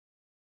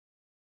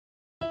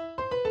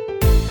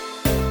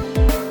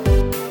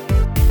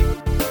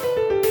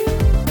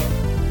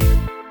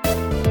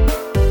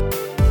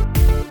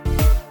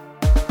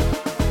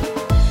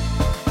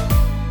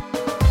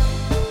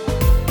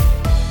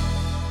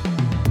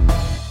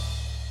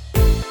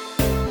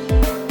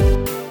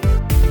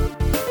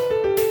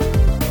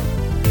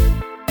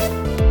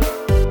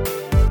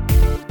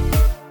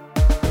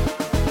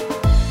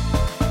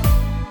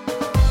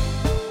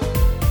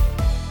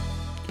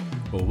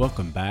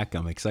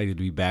excited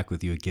to be back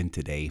with you again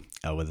today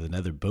with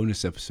another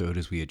bonus episode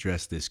as we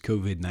address this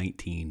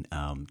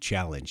COVID-19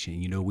 challenge.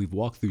 And, we've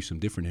walked through some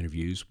different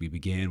interviews. We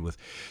began with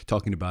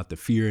talking about the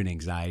fear and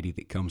anxiety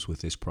that comes with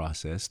this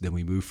process. Then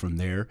we moved from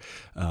there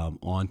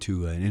on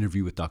to an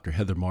interview with Dr.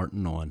 Heather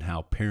Martin on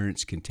how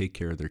parents can take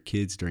care of their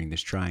kids during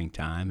this trying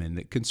time and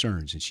the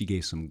concerns. And she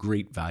gave some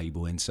great,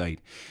 valuable insight.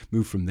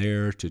 Moved from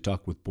there to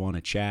talk with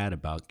Bwana Chad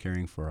about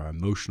caring for our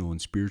emotional and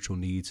spiritual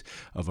needs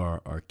of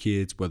our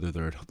kids, whether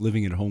they're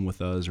living at home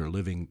with us or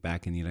living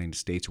back in the United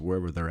States or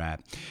wherever they're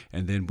at.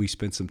 And then we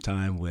spent some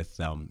time with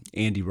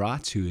Andy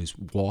Rotz, who has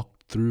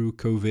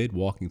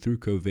walking through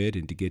COVID,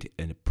 and to get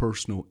a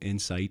personal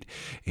insight.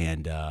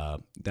 And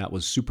that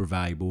was super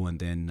valuable. And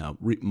then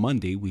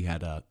Monday, we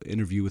had an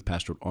interview with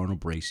Pastor Arnold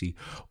Bracey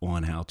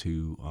on how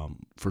to,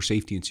 for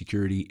safety and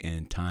security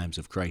in times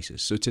of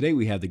crisis. So today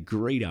we have the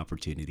great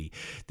opportunity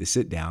to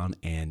sit down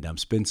and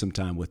spend some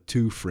time with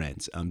two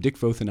friends. Dick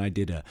Foth and I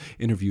did an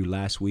interview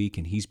last week,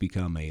 and he's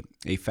become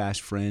a fast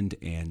friend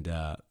and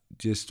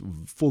just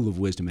full of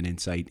wisdom and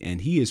insight, and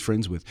he is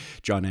friends with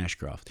John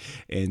Ashcroft.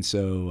 And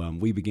so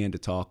we began to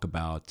talk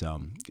about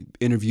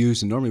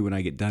interviews, and normally when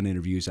I get done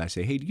interviews, I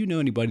say, hey, do you know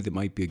anybody that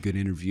might be a good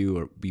interview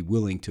or be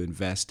willing to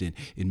invest in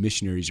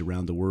missionaries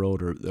around the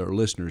world or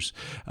listeners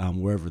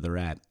wherever they're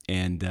at?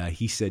 And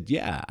he said,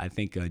 yeah, I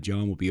think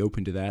John will be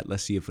open to that.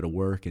 Let's see if it'll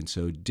work. And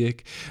so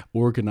Dick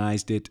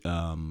organized it,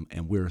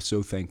 and we're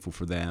so thankful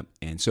for that.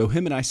 And so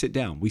him and I sit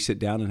down. We sit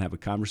down and have a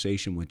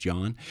conversation with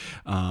John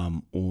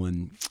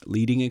on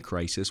leading in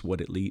crisis,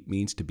 what it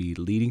means to be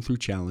leading through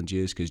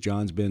challenges, because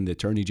John's been the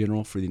Attorney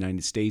General for the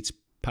United States,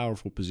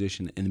 powerful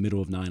position in the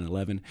middle of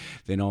 9/11.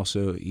 Then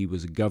also he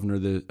was a governor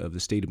of the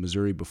state of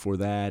Missouri before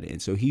that. And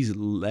so he's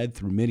led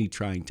through many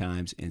trying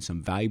times and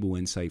some valuable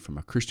insight from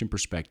a Christian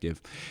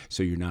perspective.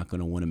 So you're not going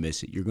to want to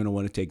miss it. You're going to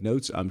want to take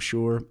notes, I'm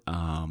sure.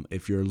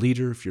 If you're a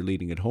leader, if you're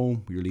leading at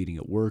home, you're leading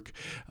at work,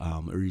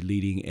 or you're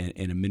leading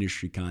in a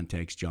ministry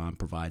context, John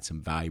provides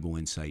some valuable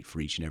insight for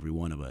each and every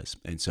one of us.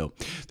 And so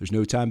there's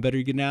no time better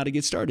now to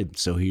get started.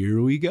 So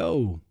here we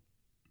go.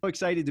 So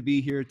excited to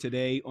be here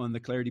today on the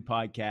Clarity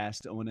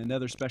Podcast on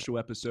another special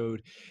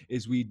episode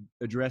as we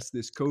address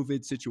this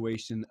COVID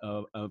situation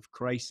of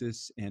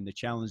crisis and the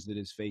challenge that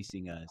is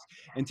facing us.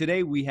 And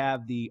today we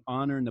have the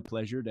honor and the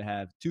pleasure to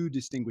have two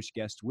distinguished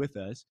guests with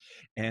us.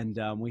 And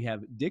we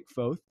have Dick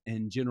Foth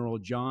and General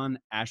John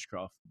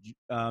Ashcroft.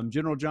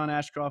 General John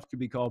Ashcroft could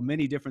be called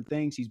many different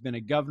things. He's been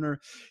a governor.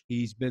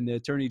 He's been the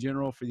Attorney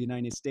General for the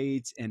United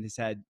States and has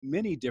had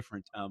many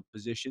different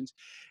positions.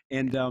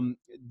 And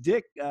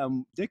Dick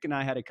and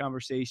I had a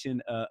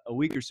conversation a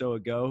week or so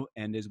ago,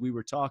 and as we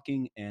were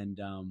talking, and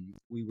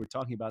we were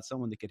talking about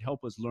someone that could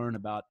help us learn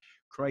about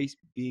Christ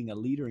being a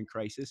leader in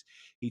crisis,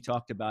 he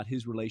talked about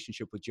his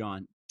relationship with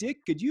John.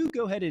 Dick, could you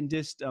go ahead and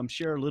just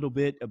share a little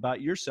bit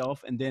about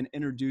yourself and then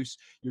introduce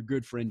your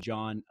good friend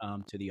John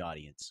to the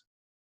audience?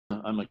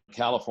 I'm a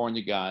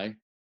California guy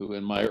who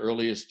in my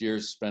earliest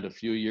years spent a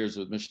few years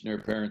with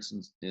missionary parents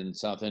in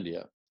South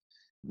India.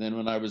 And then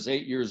when I was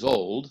 8 years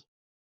old,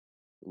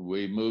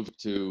 we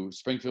moved to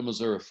Springfield,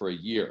 Missouri for a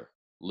year,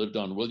 lived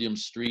on William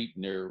Street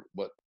near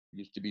what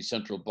used to be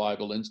Central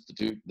Bible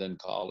Institute, then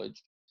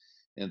college.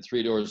 And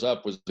 3 doors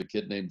up was a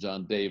kid named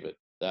John David.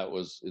 That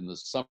was in the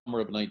summer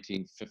of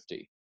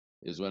 1950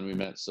 is when we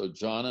met. So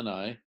John and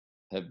I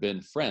have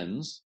been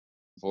friends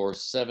for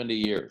 70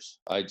 years.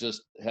 I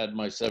just had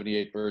my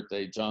 78th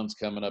birthday. John's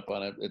coming up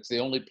on it. It's the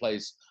only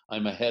place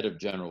I'm ahead of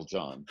General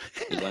John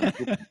because I'm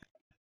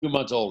 2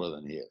 months older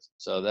than he is.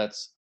 So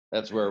that's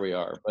where we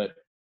are. But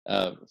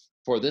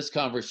for this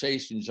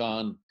conversation,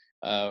 John,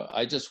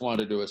 I just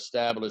wanted to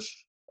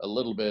establish a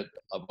little bit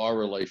of our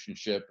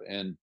relationship.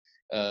 And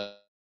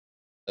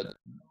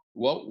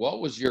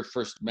what was your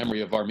first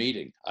memory of our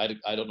meeting? I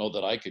don't know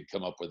that I could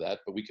come up with that,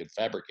 but we could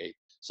fabricate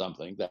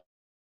something that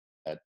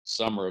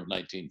summer of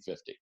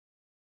 1950.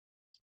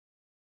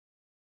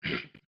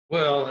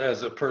 Well,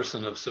 as a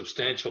person of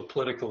substantial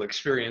political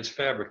experience,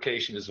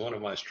 fabrication is one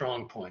of my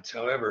strong points.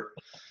 However,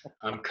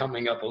 I'm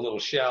coming up a little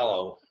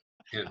shallow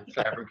in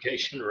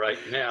fabrication right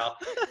now.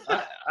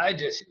 I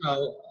just,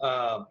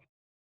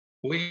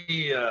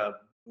 we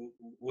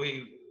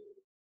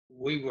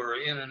were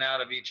in and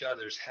out of each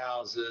other's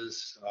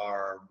houses.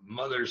 Our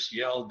mothers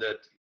yelled at,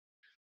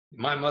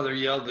 my mother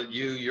yelled at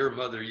you, your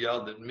mother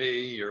yelled at me,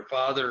 your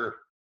father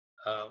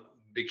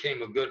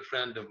became a good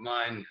friend of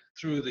mine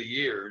through the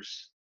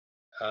years,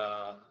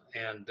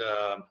 and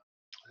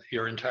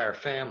your entire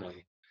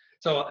family.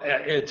 So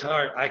it's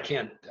hard. I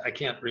can't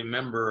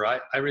remember.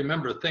 I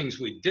remember things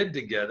we did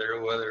together,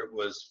 whether it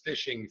was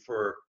fishing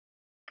for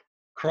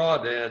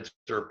crawdads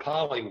or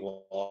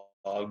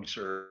pollywogs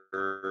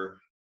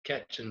or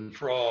catching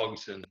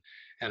frogs,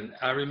 and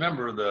I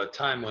remember the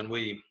time when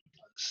we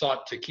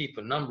sought to keep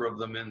a number of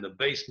them in the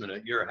basement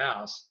at your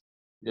house.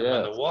 Yeah.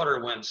 When the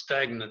water went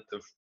stagnant,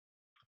 the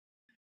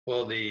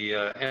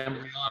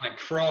embryonic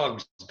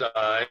frogs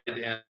died,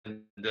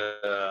 and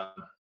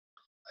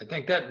I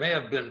think that may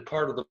have been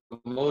part of the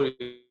motive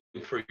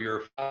for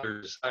your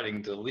father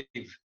deciding to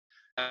leave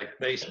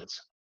basements.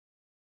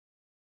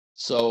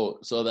 So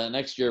that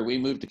next year we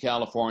moved to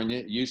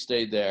California. You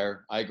stayed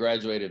there. I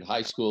graduated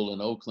high school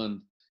in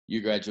Oakland.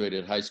 You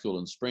graduated high school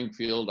in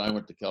Springfield. I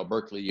went to Cal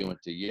Berkeley. You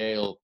went to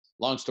Yale.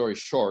 Long story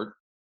short,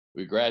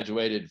 I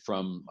graduated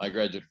from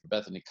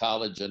Bethany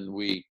College, and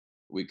we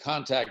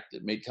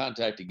made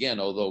contact again,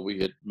 although we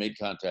had made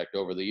contact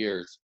over the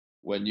years,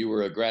 when you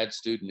were a grad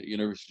student at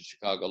University of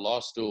Chicago Law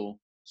School,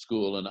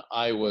 and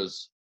I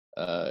was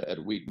at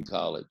Wheaton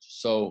College.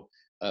 So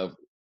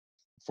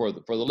for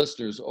the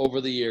listeners, over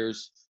the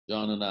years,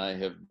 John and I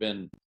have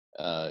been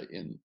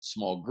in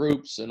small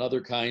groups and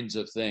other kinds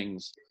of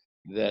things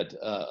that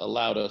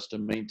allowed us to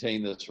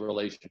maintain this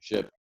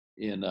relationship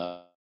in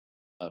a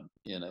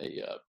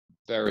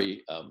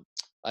very,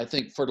 I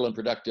think, fertile and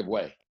productive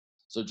way.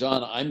 So,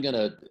 John, I'm going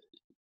to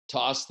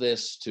toss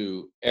this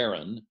to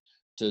Aaron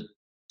to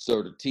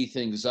sort of tee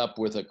things up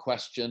with a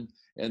question,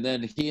 and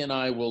then he and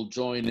I will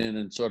join in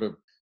and sort of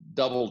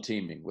double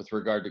teaming with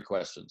regard to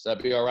questions.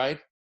 That be all right?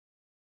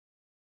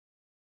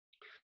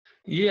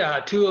 Yeah,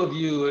 two of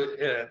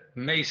you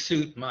may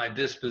suit my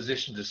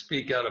disposition to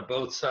speak out of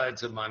both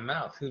sides of my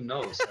mouth. Who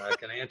knows? I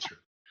can answer.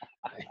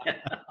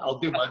 I'll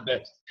do my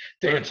best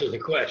to answer the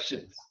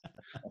questions.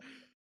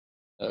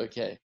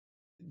 Okay.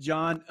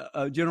 John,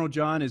 General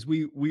John, as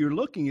we are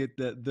looking at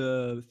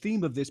the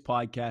theme of this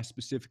podcast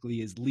specifically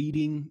is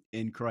leading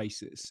in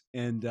crisis.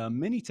 And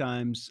many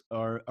times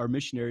our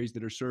missionaries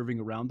that are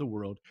serving around the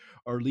world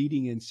are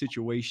leading in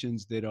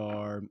situations that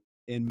are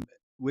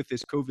with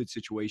this COVID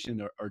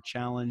situation are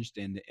challenged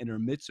and in our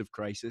midst of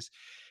crisis.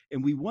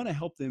 And we want to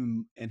help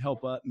them and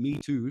help me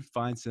too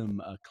find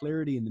some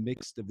clarity in the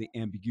midst of the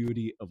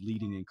ambiguity of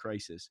leading in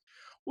crisis.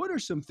 What are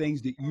some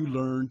things that you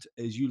learned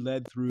as you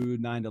led through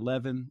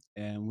 9/11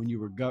 and when you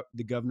were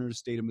the governor of the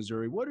state of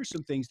Missouri? What are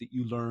some things that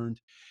you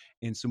learned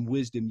and some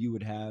wisdom you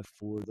would have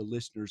for the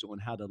listeners on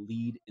how to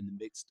lead in the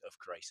midst of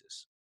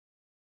crisis?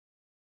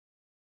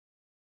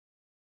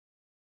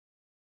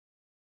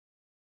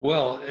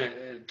 Well,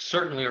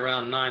 certainly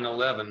around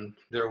 9/11,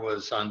 there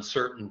was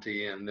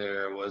uncertainty and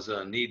there was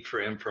a need for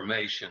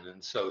information.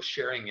 And so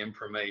sharing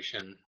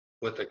information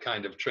with a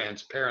kind of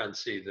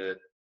transparency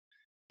that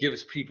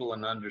gives people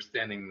an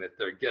understanding that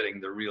they're getting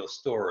the real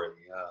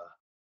story.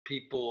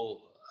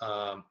 People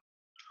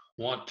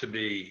want to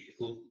be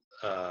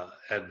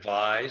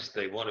advised,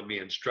 they want to be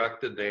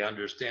instructed, they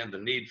understand the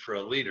need for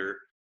a leader,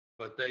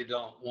 but they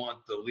don't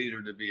want the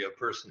leader to be a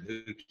person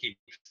who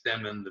keeps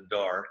them in the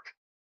dark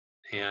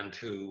and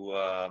who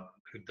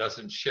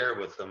doesn't share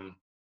with them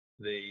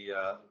the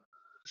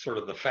sort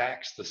of the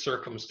facts, the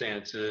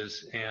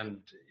circumstances, and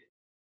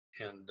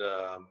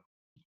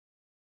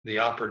the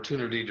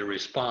opportunity to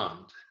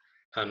respond.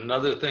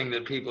 Another thing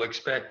that people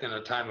expect in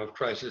a time of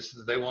crisis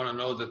is they want to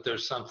know that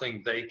there's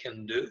something they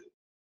can do.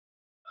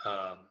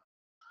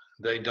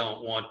 They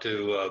don't want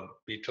to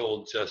be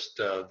told just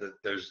that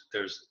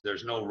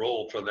there's no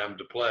role for them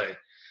to play.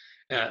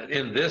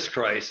 In this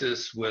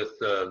crisis with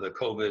the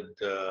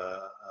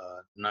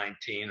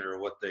COVID-19 or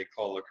what they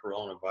call the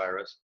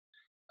coronavirus,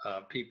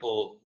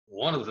 people,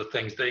 one of the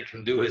things they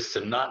can do is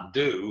to not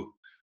do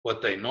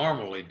what they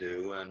normally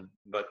do,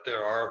 but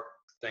there are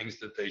things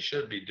that they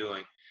should be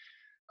doing.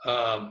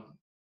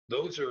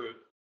 Those are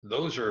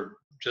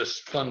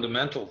just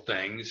fundamental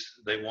things.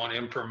 They want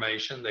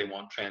information, they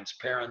want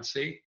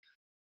transparency,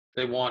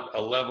 they want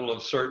a level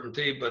of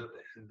certainty, but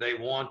they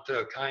want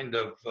a kind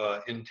of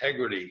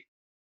integrity.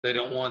 They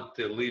don't want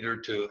the leader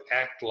to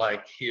act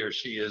like he or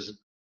she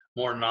is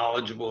more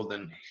knowledgeable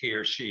than he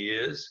or she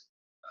is.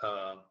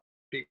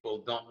 People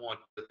don't want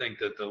to think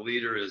that the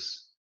leader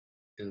is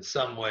in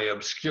some way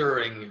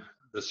obscuring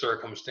the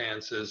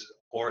circumstances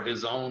or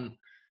his own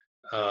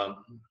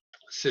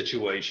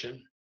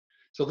situation.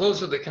 So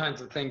those are the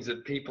kinds of things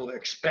that people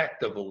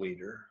expect of a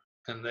leader,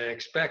 and they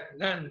expect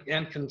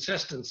and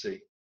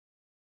consistency.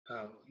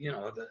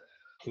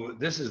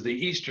 This is the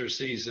Easter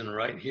season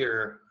right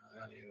here.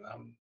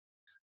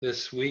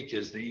 This week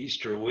is the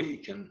Easter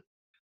week, and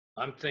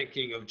I'm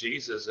thinking of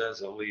Jesus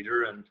as a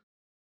leader,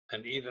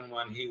 and even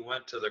when he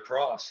went to the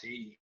cross,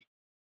 he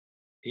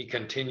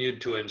continued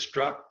to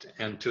instruct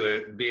and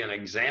to be an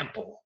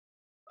example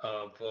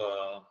of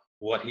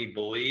what he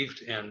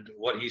believed and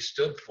what he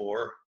stood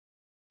for,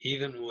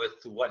 even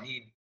with what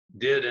he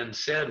did and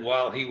said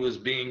while he was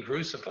being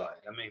crucified.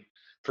 I mean,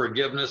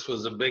 forgiveness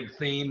was a big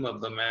theme of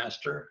the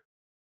master.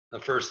 The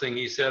first thing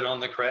he said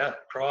on the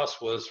cross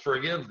was,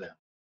 "Forgive them."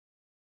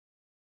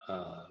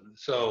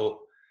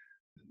 So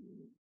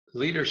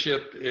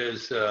leadership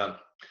is,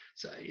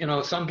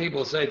 some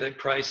people say that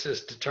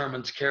crisis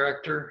determines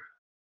character.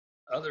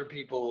 Other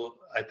people,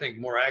 I think,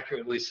 more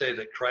accurately say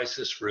that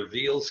crisis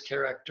reveals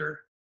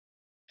character.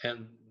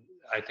 And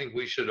I think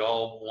we should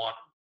all want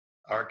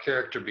our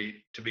character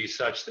to be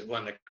such that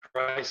when the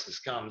crisis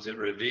comes, it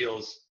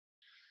reveals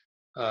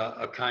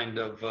a kind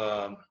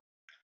of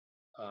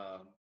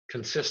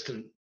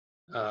consistent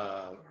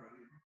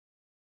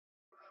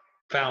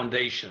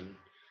foundation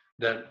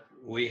that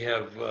we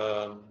have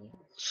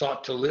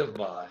sought to live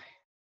by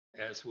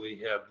as we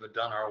have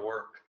done our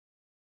work.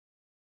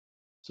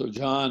 So,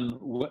 John,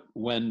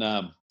 when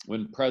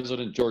when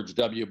President George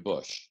W.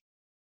 Bush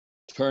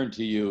turned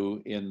to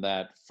you in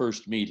that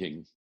first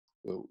meeting,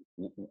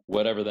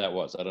 whatever that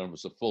was. I don't know if it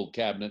was a full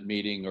cabinet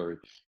meeting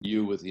or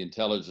you with the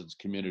intelligence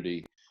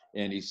community.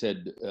 And he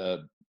said,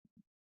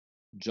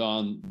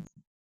 John,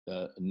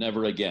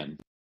 never again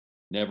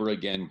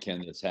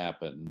can this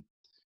happen.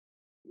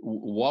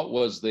 What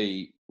were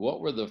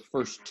the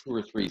first 2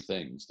 or 3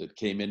 things that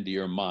came into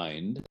your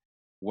mind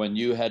when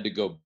you had to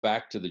go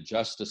back to the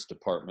Justice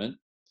Department?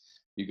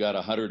 You got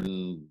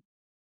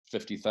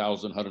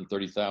 150,000,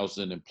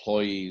 130,000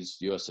 employees,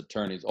 U.S.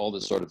 attorneys, all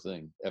this sort of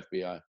thing,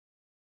 FBI.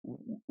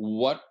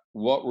 What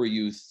were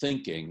you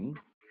thinking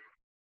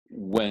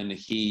when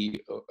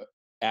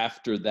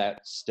after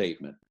that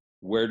statement?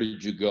 Where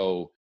did you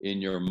go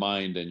in your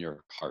mind and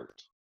your heart?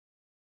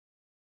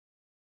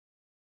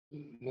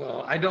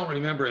 Well, I don't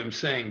remember him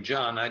saying,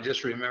 John, I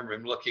just remember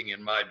him looking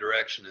in my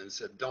direction and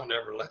said, don't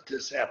ever let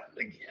this happen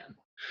again.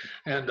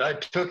 And I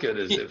took it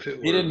as if it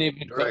were He didn't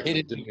even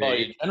call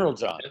you General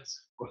John.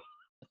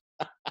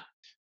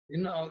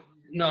 No,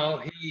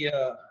 he,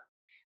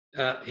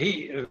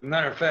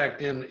 matter of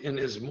fact, in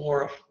his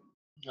more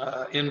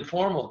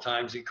informal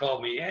times, he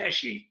called me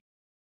Ashy.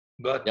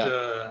 But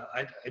yeah.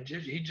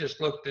 He just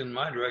looked in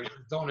my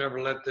direction. Don't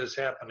ever let this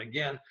happen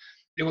again.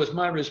 It was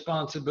my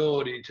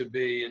responsibility to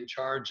be in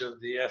charge of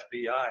the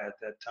FBI at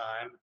that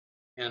time,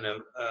 and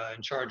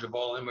in charge of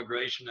all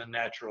immigration and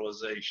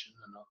naturalization,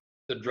 and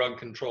the drug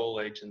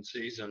control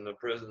agencies and the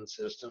prison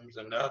systems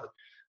and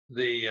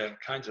the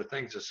kinds of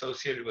things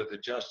associated with the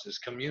justice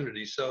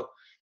community. So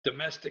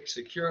domestic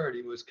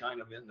security was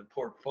kind of in the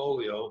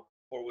portfolio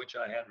for which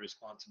I had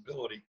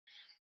responsibility.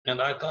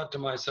 And I thought to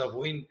myself,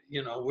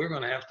 we're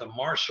going to have to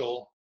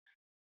marshal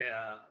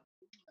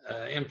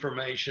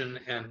information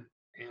and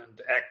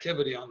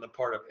activity on the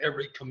part of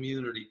every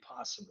community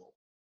possible.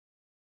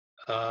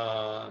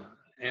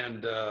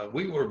 And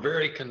we were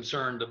very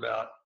concerned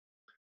about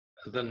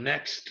the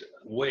next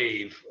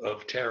wave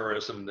of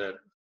terrorism that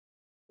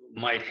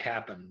might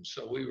happen.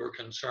 So we were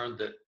concerned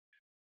that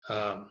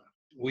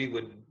we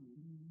would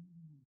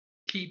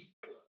keep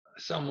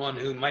someone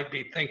who might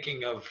be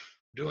thinking of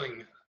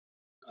doing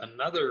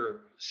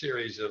another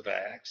series of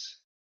acts,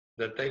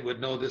 that they would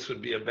know this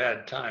would be a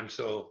bad time.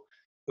 So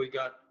we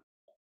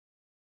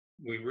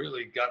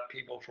really got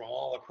people from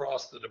all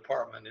across the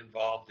department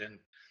involved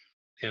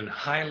in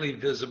highly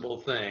visible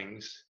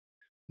things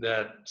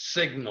that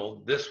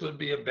signaled this would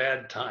be a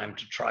bad time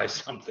to try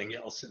something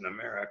else in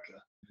America.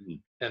 Mm-hmm.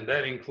 And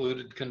that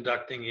included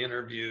conducting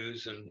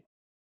interviews and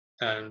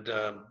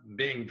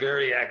being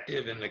very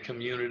active in the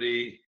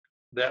community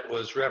that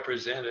was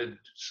represented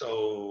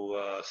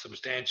so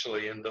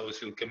substantially in those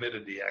who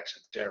committed the acts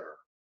of terror.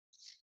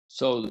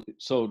 So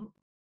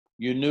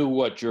you knew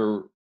what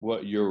your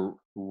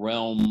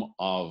realm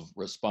of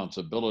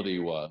responsibility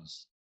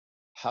was.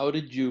 How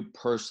did you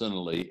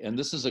personally, and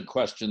this is a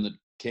question that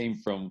came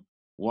from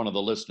one of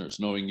the listeners,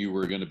 knowing you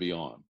were going to be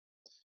on.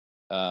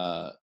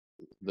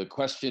 The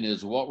question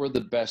is, what were the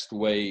best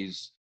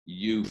ways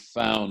you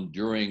found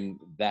during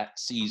that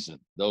season,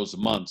 those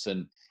months?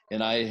 And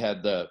I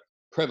had the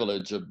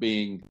privilege of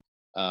being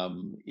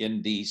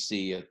in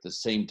DC at the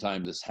same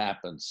time this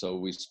happened. So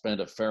we spent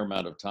a fair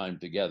amount of time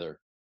together,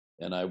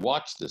 and I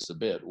watched this a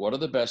bit. What are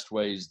the best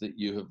ways that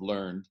you have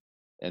learned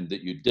and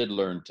that you did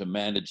learn to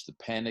manage the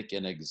panic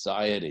and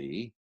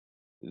anxiety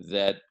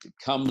that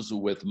comes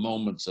with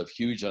moments of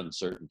huge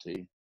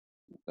uncertainty,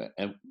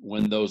 and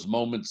when those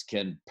moments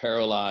can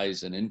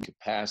paralyze and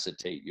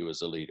incapacitate you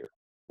as a leader?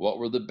 What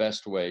were the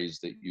best ways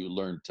that you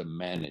learned to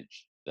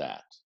manage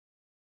that?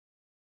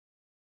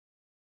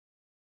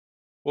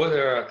 Well,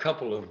 there are a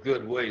couple of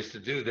good ways to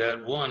do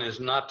that. One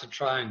is not to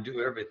try and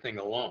do everything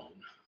alone.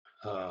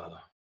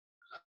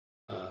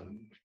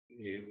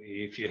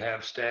 If you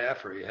have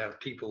staff or you have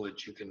people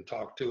that you can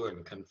talk to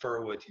and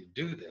confer with, you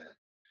do that.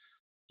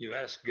 You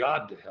ask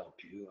God to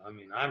help you. I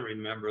mean, I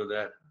remember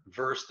that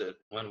verse that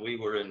when we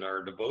were in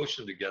our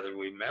devotion together,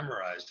 we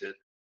memorized it. It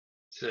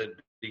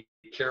said, be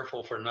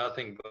careful for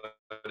nothing,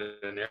 but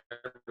in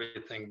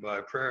everything by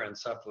prayer and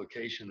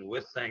supplication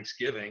with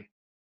thanksgiving.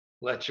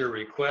 Let your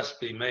requests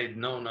be made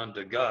known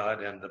unto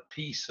God, and the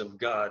peace of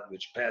God,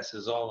 which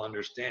passes all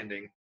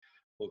understanding,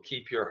 will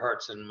keep your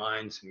hearts and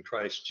minds in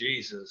Christ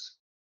Jesus.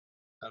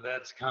 Now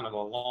that's kind of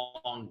a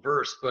long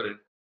verse, but it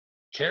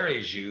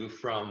carries you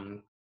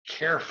from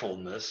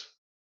carefulness,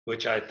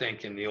 which I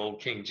think in the old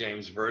King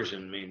James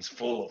Version means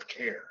full of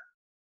care,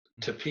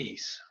 to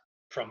peace,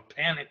 from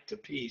panic to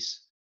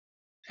peace.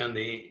 And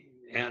the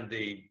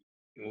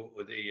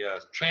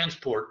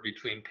transport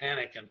between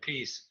panic and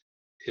peace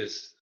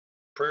is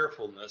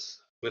prayerfulness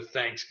with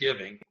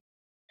thanksgiving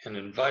and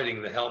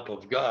inviting the help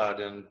of God.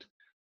 And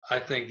I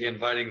think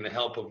inviting the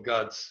help of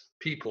God's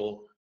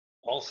people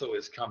also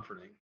is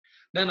comforting.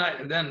 Then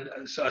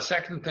a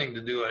second thing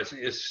to do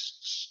is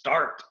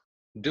start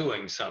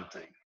doing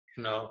something.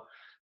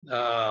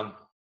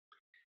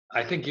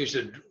 I think you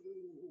should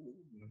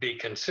be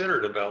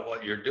considerate about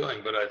what you're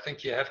doing, but I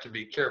think you have to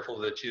be careful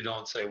that you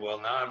don't say,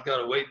 well, now I've got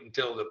to wait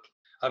until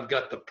I've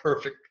got the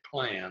perfect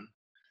plan.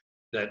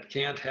 that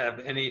can't have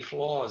any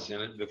flaws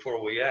in it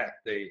before we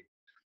act.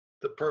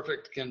 The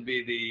perfect can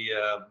be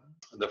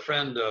the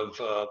friend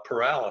of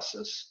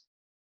paralysis,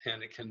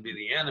 and it can be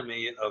the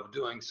enemy of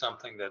doing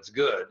something that's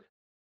good.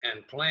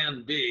 And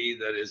plan B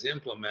that is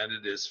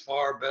implemented is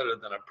far better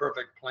than a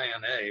perfect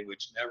plan A,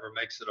 which never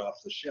makes it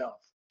off the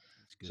shelf.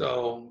 That's good.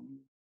 So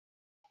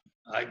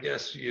I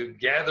guess you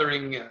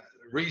gathering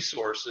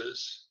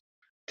resources,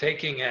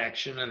 taking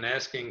action, and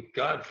asking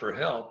God for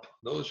help.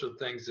 Those are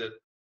things that,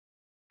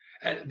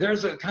 and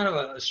there's a kind of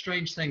a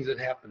strange thing that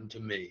happened to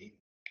me.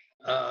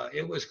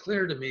 It was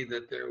clear to me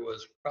that there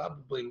was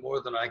probably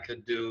more than I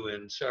could do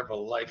in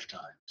several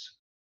lifetimes.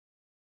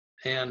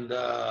 And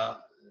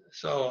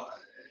so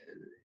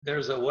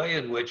there's a way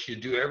in which you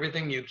do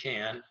everything you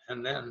can.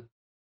 And then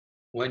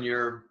when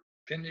you're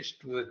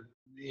finished with,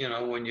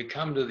 when you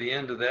come to the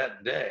end of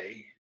that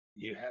day,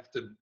 you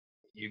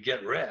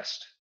get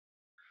rest.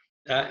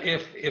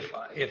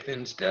 If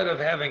instead of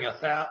having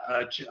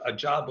a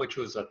job which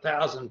was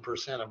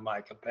 1,000% of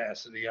my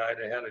capacity, I'd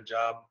have had a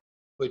job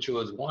which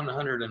was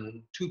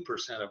 102%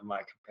 of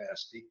my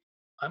capacity,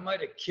 I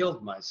might have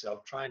killed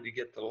myself trying to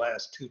get the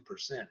last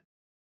 2%.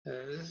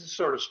 This is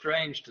sort of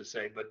strange to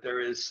say, but there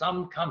is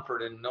some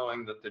comfort in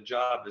knowing that the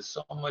job is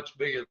so much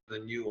bigger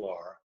than you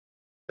are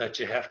that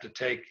you have to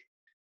take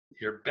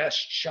your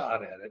best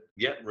shot at it,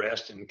 get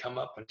rest, and come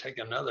up and take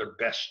another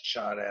best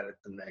shot at it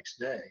the next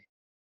day.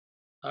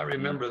 I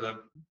remember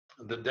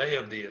the day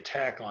of the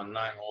attack on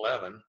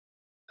 9/11.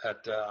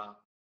 That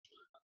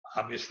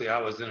obviously I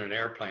was in an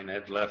airplane. I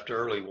had left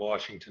early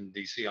Washington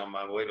D.C. on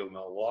my way to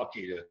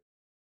Milwaukee to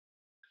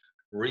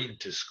read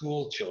to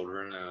school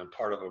children,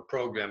 part of a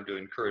program to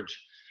encourage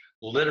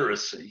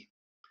literacy.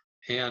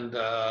 And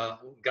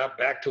got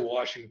back to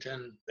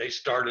Washington. They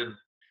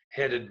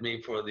headed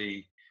me for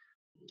the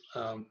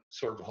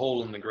sort of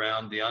hole in the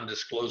ground, the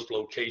undisclosed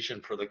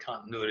location for the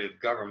continuity of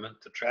government.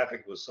 The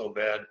traffic was so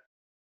bad.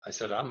 I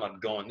said, I'm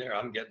not going there.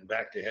 I'm getting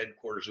back to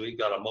headquarters. We've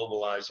got to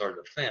mobilize our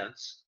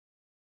defense.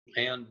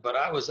 But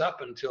I was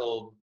up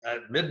until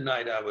at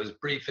midnight. I was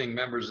briefing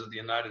members of the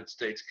United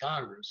States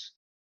Congress.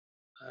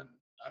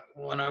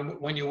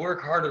 When you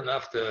work hard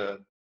enough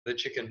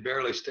that you can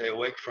barely stay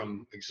awake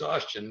from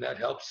exhaustion, that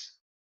helps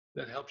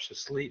you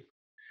sleep,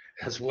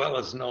 as well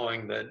as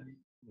knowing that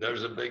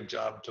there's a big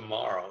job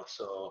tomorrow.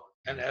 So,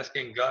 and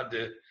asking God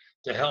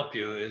to help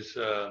you is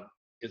a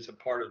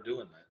part of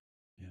doing that.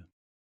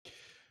 Yeah.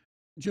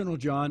 General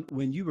John,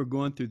 when you were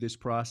going through this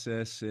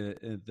process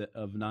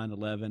of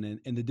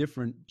 9/11 and the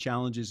different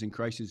challenges and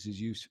crises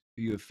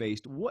you have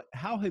faced,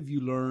 how have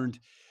you learned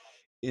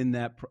in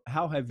that?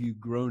 How have you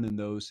grown in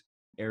those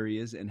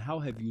areas, and how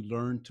have you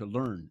learned to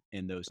learn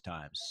in those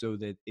times so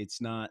that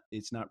it's not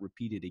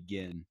repeated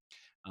again?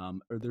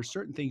 Are there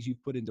certain things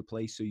you've put into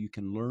place so you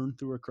can learn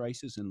through a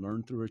crisis and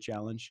learn through a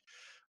challenge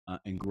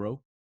and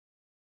grow?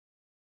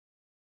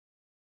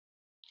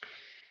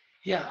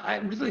 Yeah, I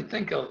really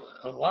think a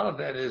lot of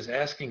that is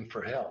asking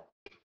for help.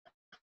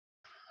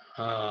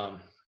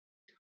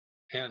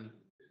 And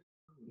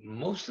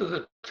most of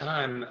the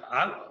time,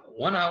 I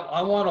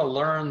want to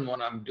learn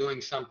when I'm doing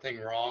something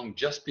wrong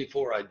just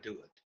before I do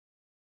it,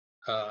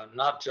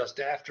 not just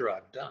after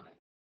I've done it.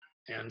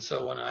 And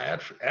so when I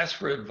ask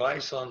for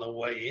advice on the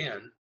way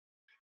in,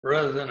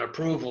 rather than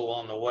approval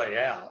on the way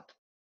out,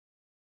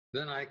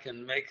 then I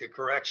can make a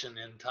correction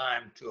in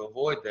time to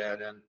avoid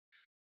that. And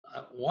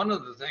one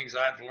of the things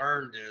I've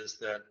learned is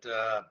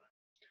that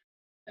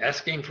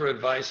asking for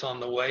advice on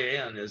the way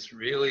in is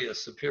really a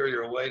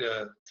superior way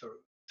to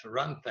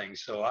run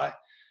things. So I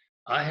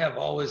have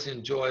always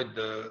enjoyed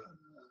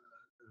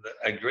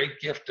a great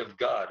gift of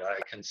God. I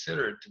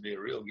consider it to be a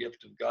real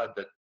gift of God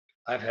that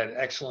I've had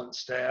excellent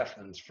staff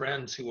and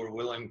friends who were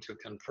willing to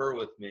confer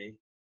with me,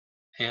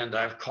 and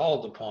I've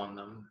called upon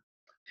them.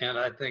 And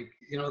I think,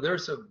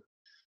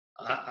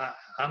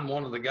 I'm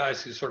one of the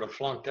guys who sort of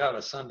flunked out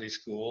of Sunday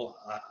school,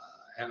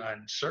 and I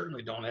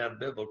certainly don't have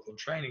biblical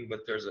training,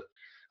 but there's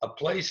a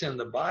place in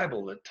the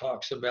Bible that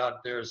talks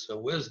about there's a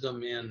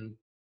wisdom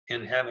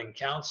in having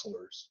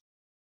counselors,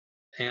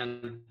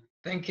 and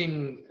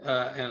thinking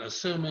and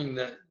assuming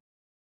that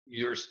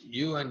you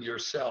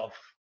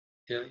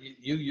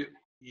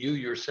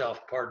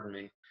yourself, pardon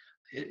me,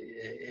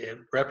 it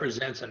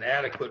represents an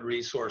adequate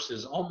resource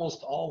is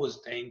almost always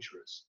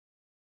dangerous.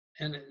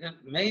 And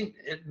it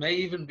may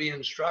even be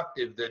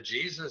instructive that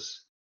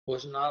Jesus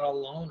was not a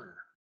loner.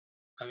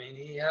 I mean,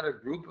 he had a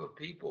group of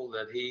people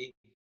that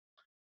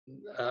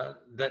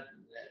that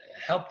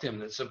helped him,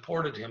 that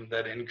supported him,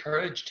 that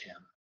encouraged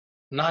him,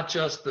 not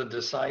just the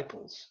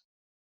disciples.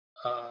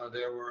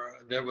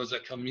 There was a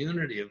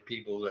community of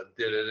people that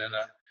did it, and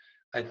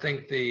I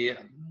think the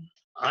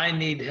 "I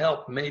need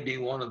help" may be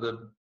one of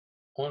the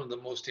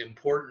most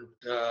important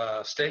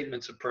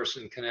statements a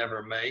person can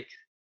ever make.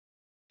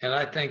 And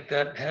I think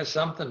that has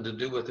something to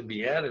do with the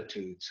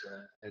Beatitudes.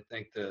 I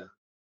think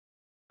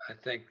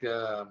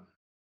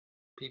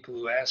people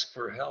who ask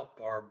for help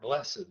are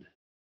blessed.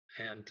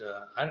 And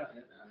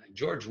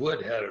George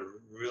Wood had a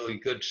really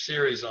good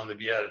series on the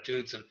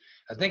Beatitudes, and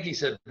I think he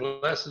said,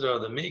 "Blessed are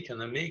the meek,"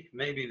 and the meek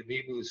may be the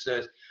people who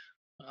says,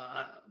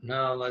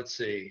 "No, let's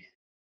see.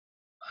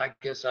 I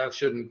guess I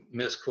shouldn't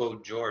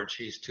misquote George.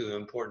 He's too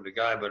important a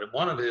guy." But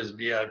one of his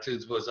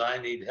Beatitudes was, "I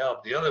need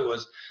help." The other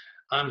was,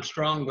 "I'm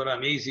strong, but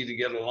I'm easy to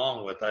get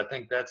along with." I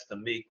think that's the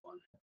meek one.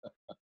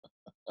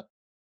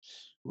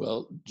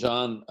 Well,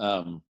 John,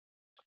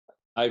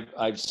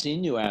 I've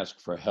seen you ask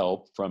for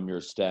help from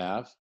your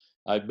staff.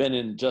 I've been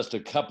in just a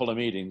couple of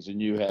meetings,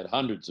 and you had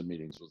hundreds of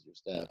meetings with your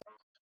staff.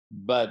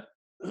 But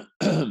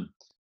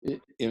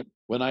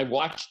when I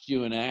watched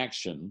you in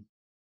action,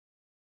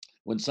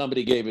 when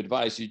somebody gave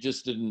advice, you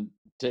just didn't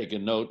take a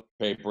note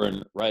paper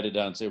and write it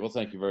down and say, "Well,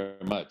 thank you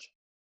very much."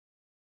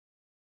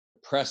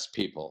 Press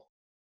people.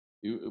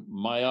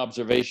 My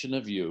observation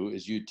of you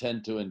is you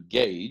tend to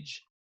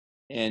engage,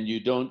 and you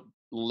don't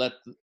let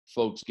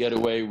folks get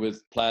away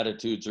with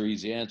platitudes or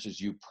easy answers.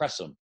 You press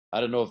them.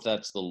 I don't know if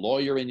that's the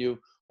lawyer in you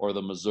or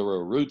the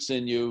Missouri roots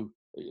in you,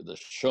 the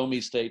show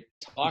me state.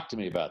 Talk to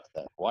me about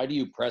that. Why do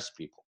you press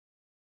people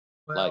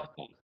like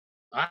Well,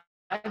 that?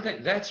 I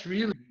think that's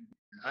really,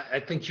 I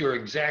think you're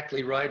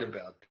exactly right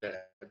about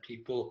that.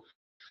 People,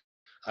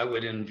 I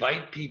would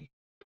invite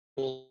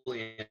people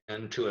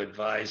in to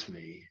advise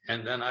me,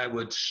 and then I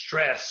would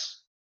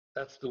stress,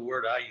 that's the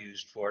word I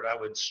used for it, I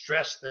would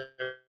stress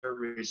their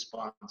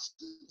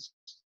responses.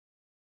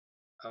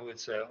 I would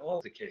say,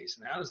 "Oh, the case.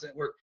 And how does that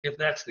work?" If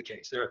that's the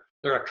case, there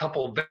are a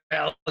couple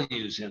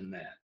values in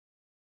that.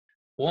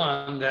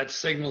 One, that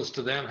signals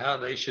to them how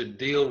they should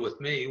deal with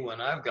me when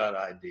I've got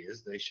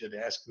ideas. They should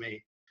ask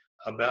me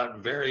about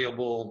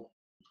variable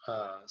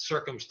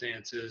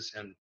circumstances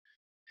and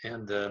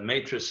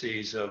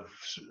matrices of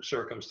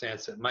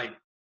circumstance that might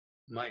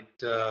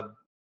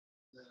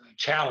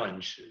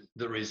challenge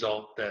the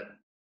result that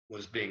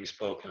was being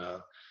spoken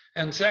of.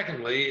 And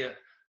secondly,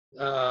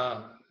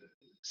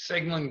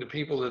 signaling to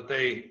people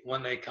that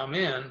when they come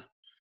in,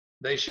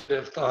 they should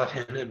have thought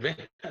in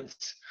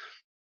advance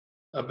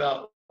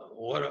about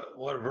what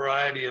a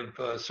variety of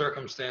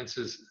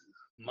circumstances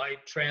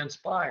might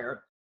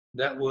transpire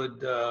that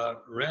would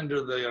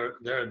render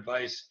their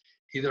advice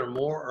either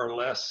more or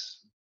less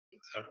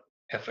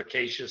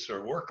efficacious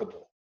or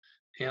workable.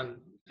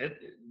 And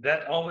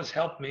that always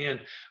helped me.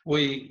 And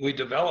we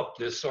developed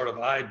this sort of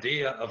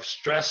idea of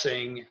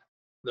stressing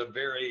the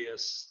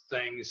various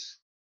things.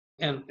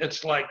 And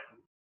it's like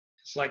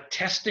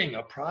testing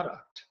a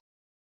product.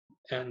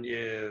 And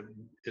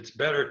it's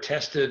better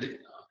tested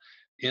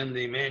in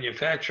the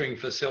manufacturing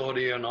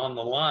facility and on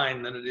the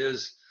line than it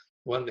is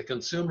when the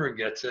consumer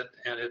gets it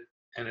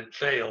and it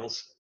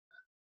fails.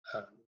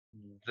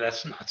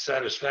 That's not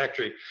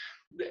satisfactory.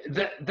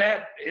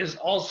 That is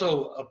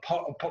also a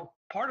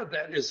part of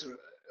that is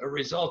a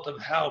result of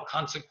how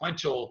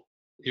consequential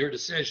your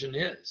decision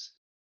is.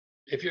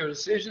 If your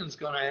decision is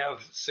going to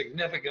have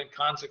significant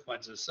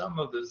consequences, some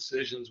of the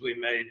decisions we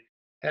made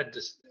had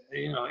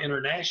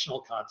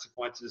international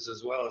consequences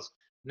as well as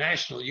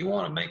national. You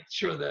want to make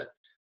sure that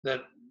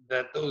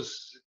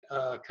those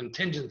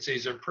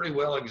contingencies are pretty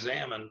well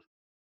examined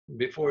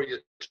before you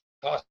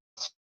toss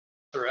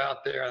her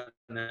out there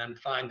and then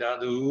find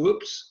out,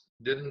 oops,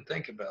 didn't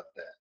think about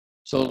that.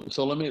 So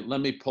let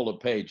me pull a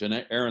page, and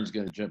Aaron's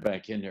going to jump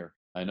back in here.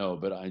 I know,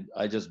 but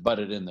I just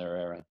butted in there,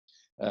 Aaron.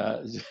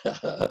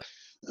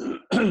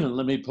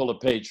 Let me pull a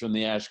page from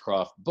the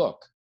Ashcroft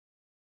book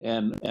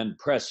and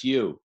press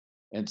you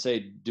and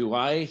say, do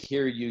I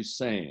hear you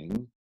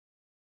saying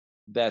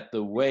that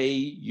the way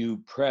you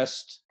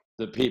pressed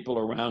the people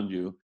around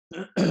you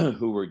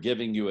who were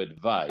giving you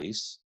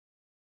advice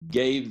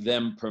gave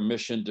them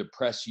permission to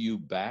press you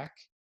back?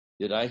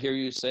 Did I hear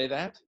you say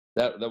that?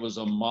 That was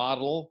a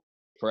model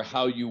for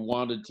how you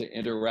wanted to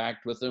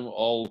interact with them,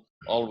 all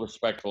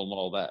respectful and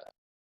all that.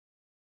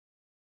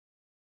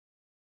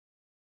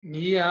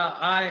 Yeah,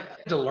 I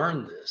had to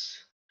learn this.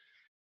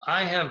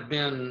 I have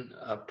been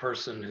a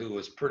person who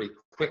was pretty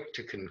quick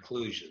to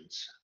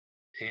conclusions.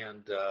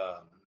 And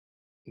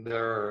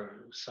there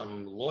are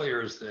some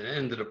lawyers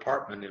in the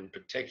department in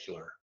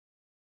particular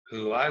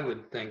who I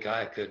would think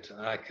I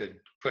could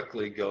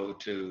quickly go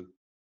to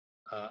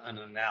an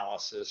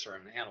analysis or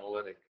an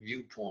analytic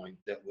viewpoint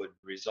that would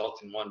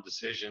result in one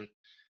decision.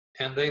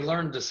 And they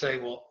learned to say,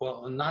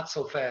 well, not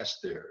so fast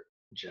there,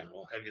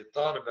 General. Have you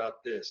thought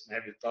about this? And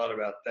have you thought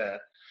about that?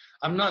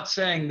 I'm not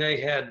saying they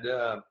had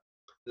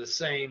the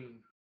same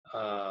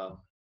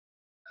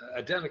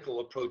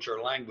identical approach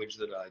or language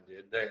that I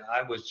did.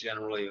 I was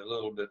generally a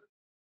little bit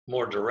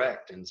more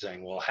direct in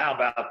saying, well, how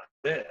about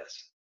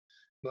this?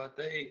 But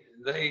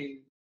they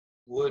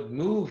would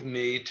move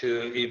me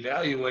to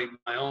evaluate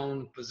my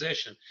own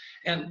position.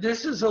 And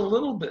this is a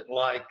little bit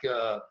like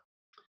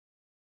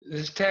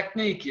this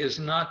technique is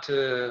not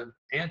to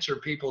answer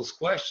people's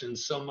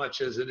questions so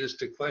much as it is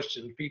to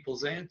question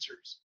people's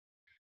answers.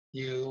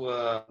 You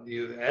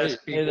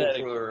ask people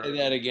say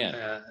that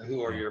again.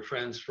 Who are your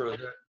friends for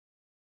that.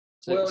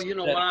 Well,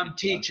 when I'm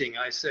teaching,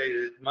 I say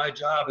that my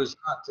job is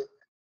not to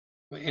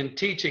In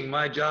teaching,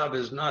 my job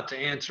is not to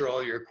answer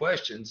all your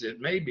questions. It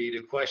may be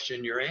to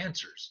question your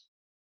answers,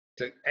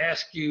 to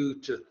ask you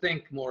to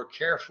think more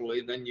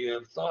carefully than you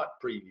have thought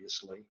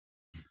previously.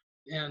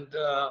 And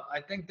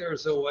I think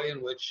there's a way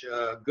in which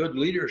good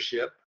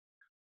leadership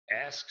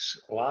asks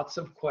lots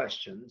of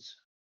questions.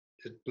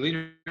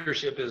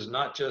 Leadership is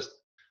not just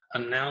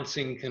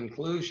announcing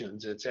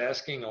conclusions, it's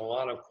asking a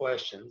lot of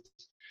questions.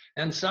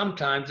 And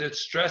sometimes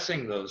it's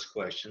stressing those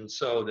questions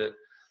so that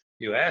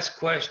you ask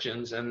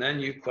questions and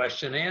then you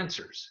question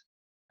answers.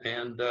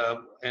 And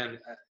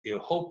you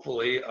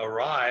hopefully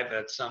arrive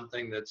at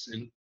something that's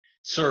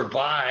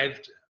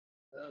survived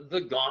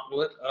the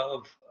gauntlet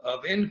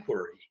of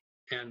inquiry.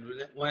 And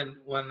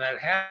when that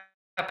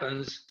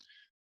happens,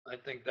 I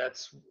think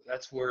that's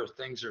where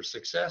things are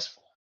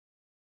successful.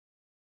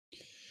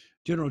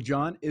 General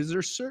John, is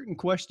there certain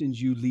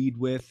questions you lead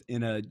with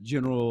in a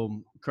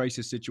general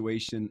crisis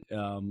situation?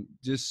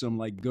 Just some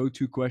like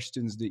go-to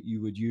questions that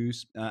you would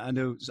use? I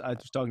know I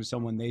was talking to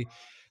someone,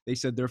 they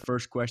said their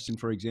first question,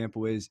 for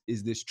example, is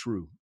this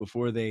true?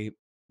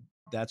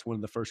 That's one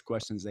of the first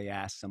questions they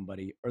ask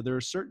somebody. Are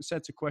there certain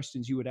sets of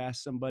questions you would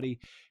ask somebody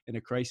in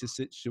a crisis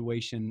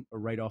situation or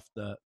right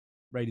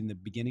in the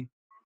beginning?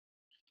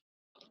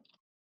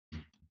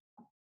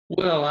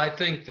 Well, I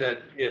think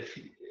that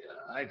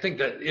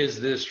is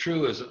this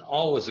true is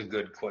always a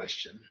good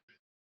question.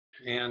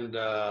 And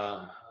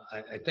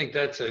I think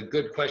that's a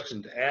good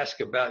question to ask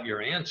about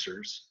your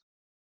answers,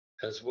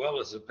 as well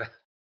as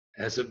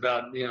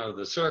about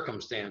the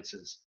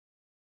circumstances.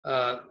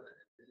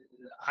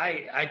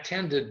 I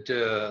tended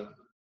to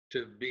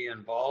be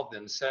involved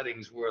in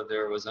settings where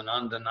there was an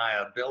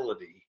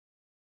undeniability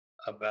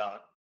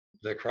about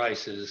the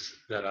crisis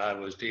that I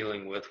was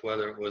dealing with,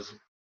 whether it was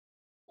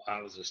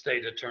I was a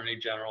state attorney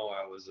general,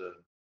 I was a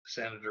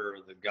senator or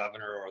the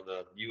governor or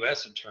the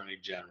U.S. attorney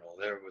general.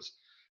 There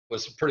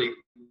was a pretty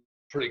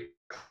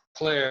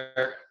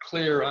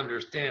clear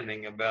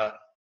understanding about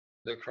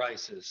the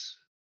crisis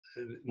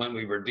when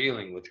we were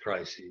dealing with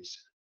crises.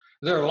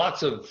 There are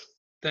lots of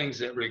things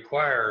that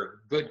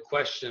require good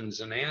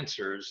questions and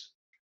answers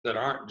that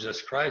aren't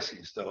just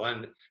crises, though.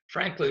 And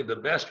frankly, the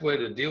best way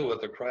to deal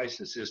with a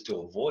crisis is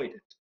to avoid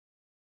it.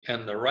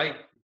 And the right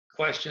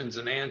questions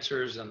and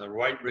answers and the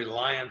right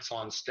reliance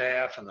on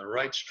staff and the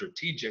right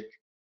strategic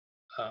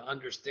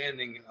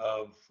understanding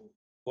of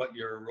what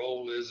your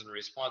role is and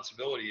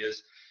responsibility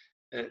is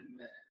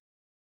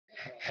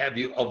have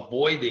you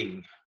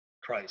avoiding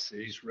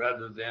crises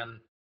rather than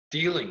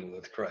dealing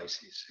with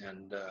crises.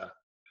 And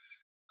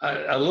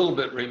a little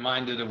bit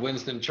reminded of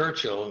Winston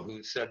Churchill,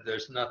 who said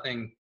there's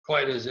nothing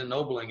quite as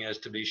ennobling as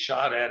to be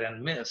shot at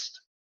and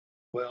missed.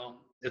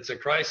 Well, it's a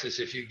crisis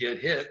if you get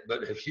hit,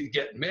 but if you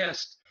get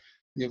missed,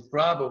 you've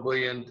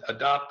probably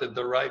adopted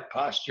the right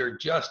posture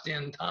just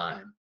in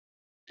time.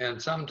 And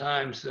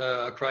sometimes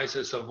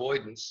crisis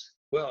avoidance,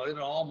 well,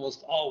 it'll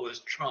almost always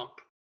trump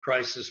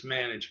crisis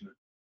management.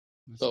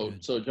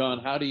 So John,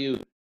 how do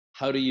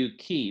you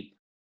keep,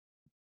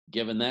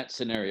 given that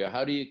scenario,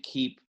 how do you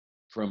keep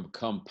from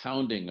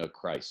compounding a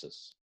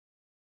crisis?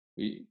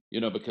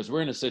 Because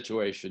we're in a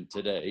situation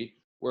today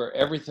where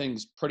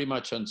everything's pretty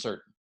much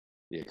uncertain.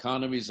 The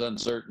economy's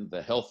uncertain,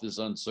 the health is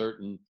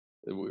uncertain.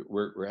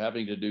 We're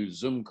having to do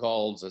Zoom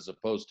calls as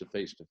opposed to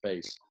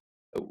face-to-face.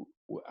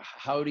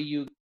 How do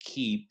you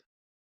keep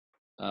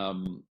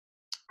from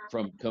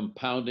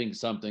compounding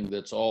something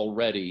that's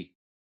already,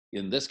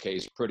 in this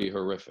case, pretty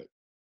horrific?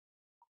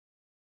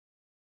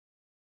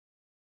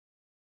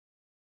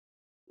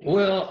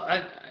 Well,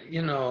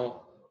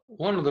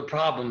 one of the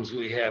problems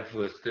we have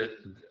with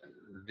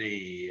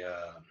the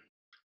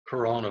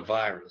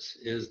coronavirus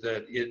is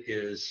that it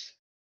is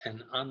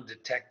an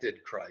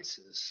undetected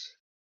crisis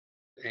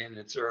in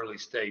its early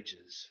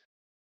stages.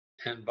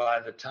 And by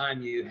the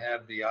time you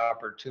have the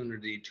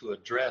opportunity to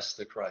address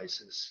the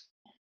crisis,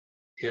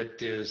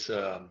 it's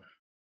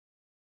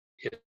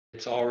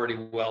already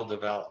well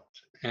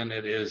developed. And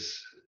it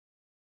is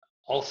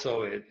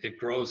also, it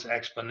grows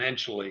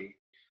exponentially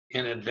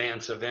in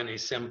advance of any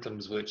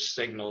symptoms which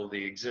signal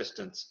the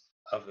existence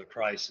of the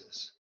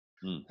crisis.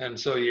 And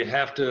so you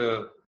have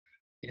to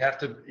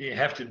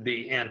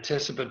be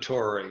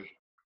anticipatory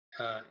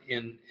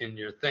in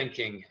your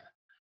thinking.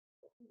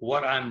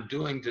 What I'm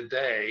doing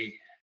today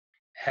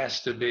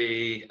has to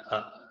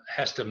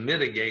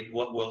mitigate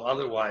what will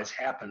otherwise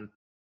happen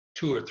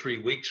 2 or 3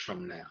 weeks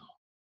from now.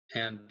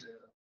 And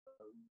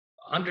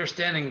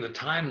understanding the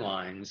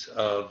timelines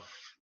of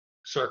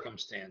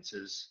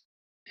circumstances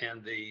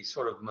and the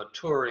sort of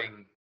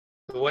maturing,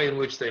 the way in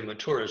which they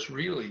mature is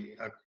really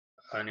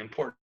an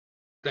important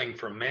thing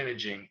for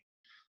managing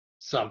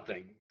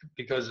something,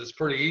 because it's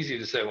pretty easy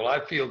to say, well, I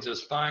feel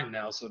just fine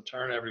now, so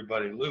turn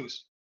everybody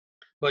loose.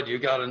 But you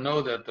got to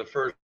know that the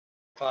first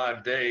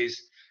 5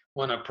 days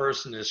when a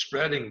person is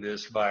spreading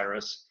this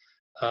virus,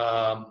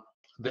 all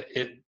the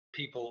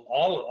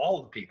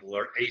people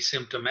are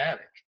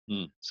asymptomatic.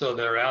 So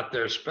they're out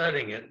there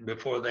spreading it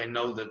before they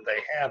know that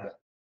they have it.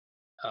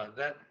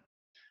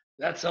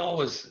 That's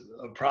always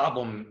a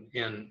problem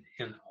in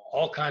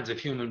all kinds of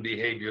human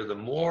behavior, the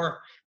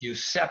more you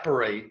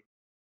separate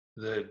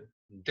the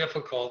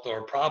difficult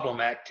or problem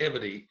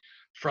activity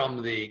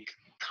from the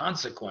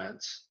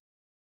consequence,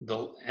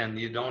 and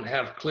you don't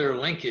have clear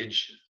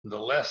linkage,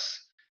 the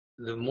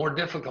more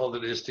difficult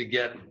it is to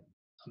get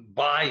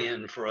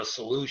buy-in for a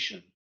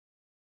solution.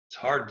 It's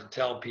hard to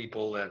tell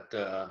people that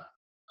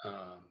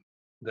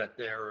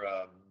they're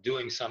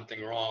doing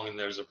something wrong and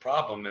there's a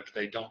problem if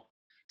they don't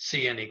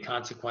see any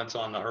consequence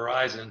on the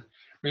horizon.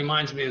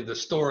 Reminds me of the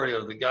story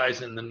of the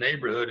guys in the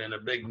neighborhood in a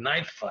big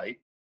knife fight,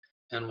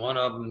 and one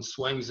of them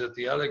swings at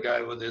the other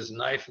guy with his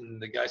knife,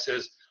 and the guy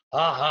says,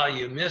 "Ha ha,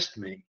 you missed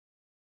me."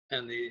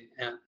 And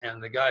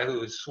the guy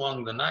who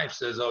swung the knife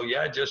says, "Oh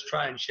yeah, just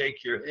try and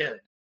shake your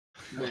head."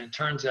 And it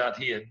turns out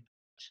he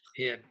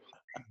had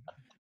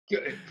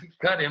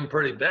cut him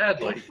pretty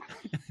badly,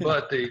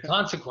 but the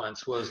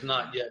consequence was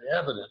not yet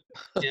evident.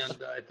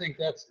 And I think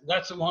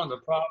that's one of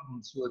the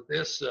problems with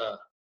this. A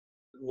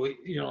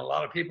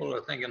lot of people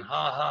are thinking,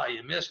 "Ha ha,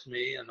 you missed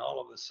me," and all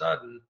of a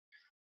sudden,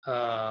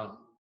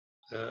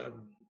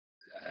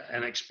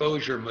 an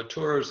exposure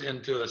matures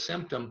into a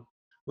symptom,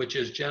 which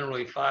is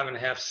generally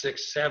 5.5,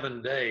 6,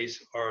 7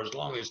 days, or as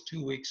long as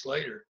 2 weeks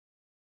later.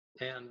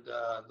 And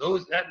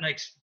that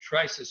makes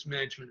crisis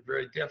management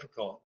very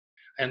difficult.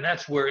 And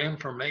that's where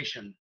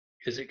information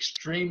is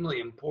extremely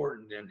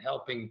important in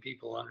helping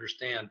people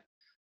understand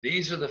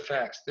these are the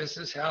facts. This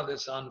is how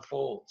this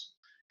unfolds.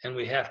 And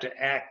we have to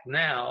act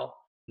now,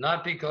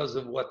 not because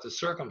of what the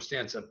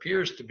circumstance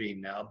appears to be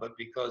now, but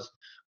because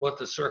what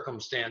the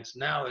circumstance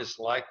now is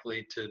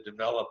likely to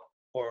develop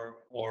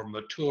or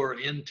mature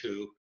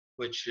into,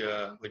 which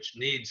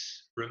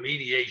needs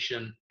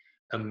remediation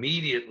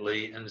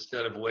immediately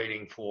instead of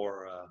waiting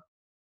for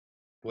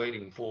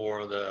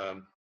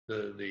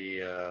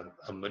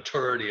the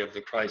maturity of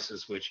the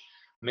crisis, which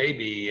may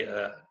be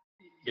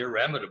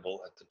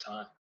irremediable at the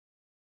time.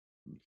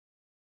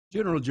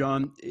 General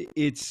John,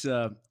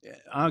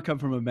 I come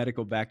from a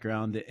medical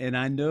background, and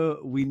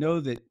we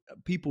know that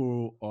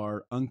people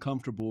are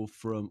uncomfortable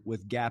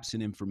with gaps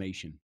in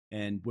information,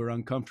 and we're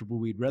uncomfortable.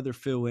 We'd rather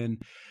fill in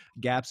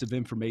gaps of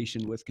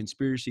information with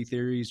conspiracy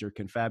theories or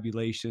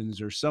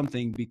confabulations or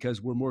something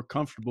because we're more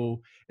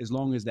comfortable as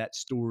long as that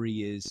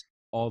story is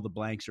all the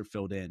blanks are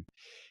filled in.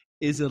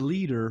 As a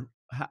leader,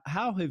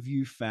 how have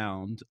you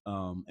found,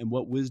 and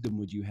what wisdom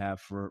would you have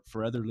for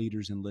other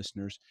leaders and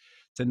listeners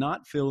to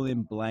not fill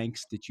in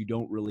blanks that you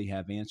don't really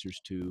have answers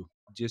to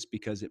just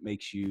because it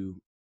makes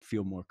you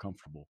feel more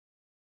comfortable?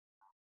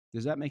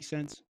 Does that make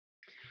sense?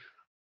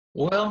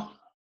 Well,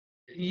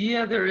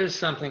 yeah, there is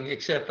something,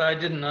 except I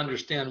didn't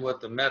understand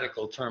what the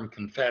medical term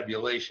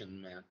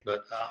confabulation meant,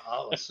 but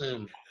I'll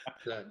assume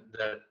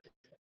that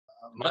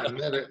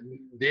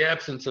the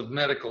absence of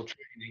medical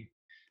training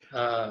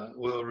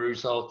will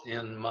result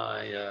in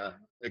my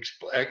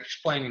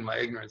explaining my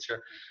ignorance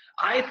here.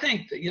 I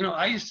think that,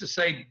 I used to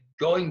say,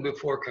 going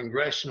before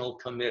congressional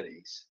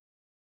committees,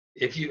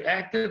 if you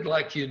acted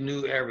like you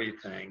knew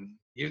everything,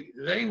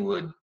 they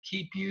would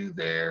keep you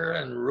there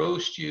and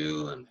roast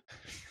you. And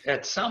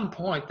at some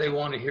point, they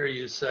want to hear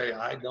you say,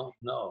 "I don't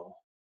know."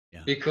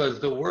 Yeah. Because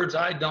the words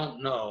 "I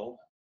don't know"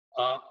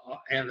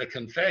 and the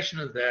confession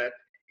of that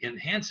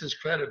enhances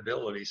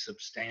credibility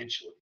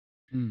substantially.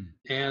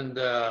 And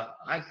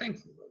I think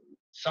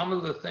some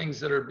of the things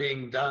that are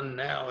being done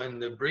now in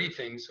the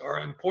briefings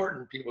are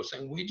important. People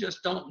saying, "We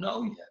just don't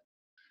know yet.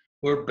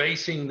 We're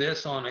basing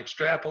this on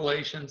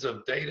extrapolations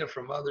of data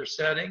from other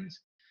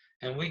settings,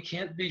 and we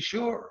can't be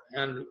sure."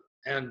 And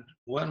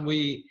when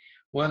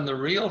the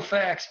real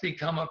facts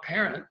become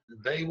apparent,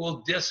 they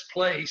will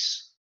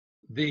displace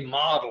the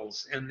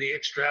models and the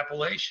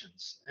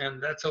extrapolations.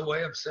 And that's a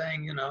way of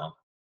saying,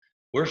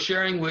 we're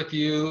sharing with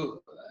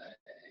you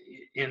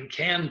in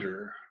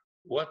candor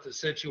what the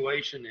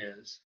situation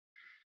is,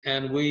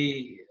 and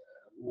we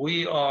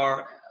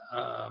are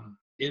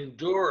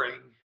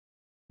enduring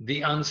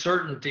the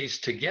uncertainties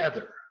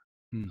together.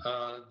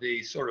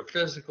 The sort of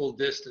physical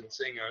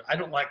distancing, or I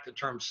don't like the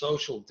term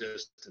social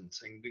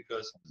distancing,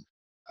 because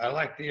I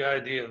like the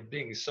idea of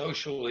being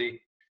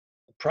socially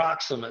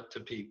proximate to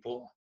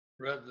people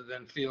rather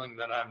than feeling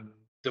that I'm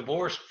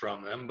divorced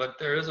from them. But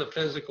there is a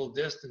physical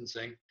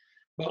distancing,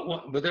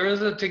 but there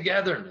is a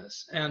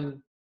togetherness.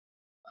 And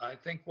I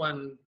think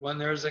when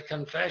there's a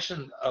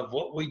confession of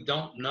what we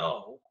don't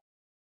know,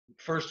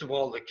 first of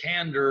all, the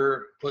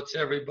candor puts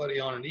everybody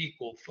on an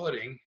equal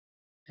footing.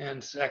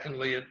 And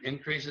secondly, it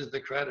increases the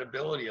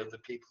credibility of the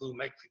people who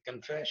make the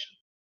confession.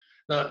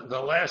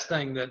 The last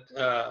thing that,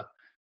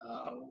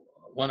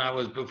 when I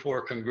was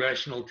before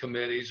congressional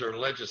committees or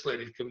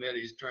legislative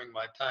committees during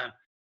my time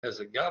as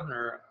a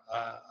governor,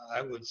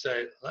 I would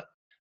say,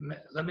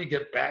 let me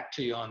get back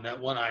to you on that.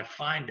 When I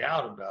find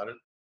out about it,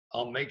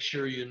 I'll make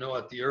sure you know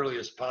at the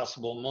earliest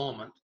possible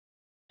moment.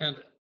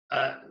 And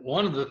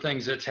one of the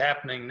things that's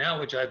happening now,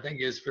 which I think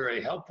is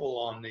very helpful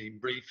on the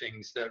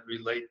briefings that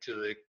relate to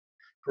the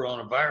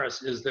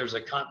coronavirus, is there's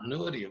a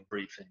continuity of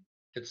briefing.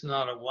 It's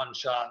not a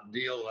one-shot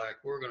deal like,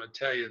 we're going to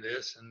tell you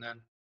this and then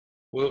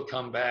we'll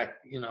come back.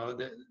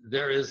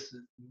 There is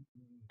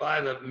by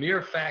the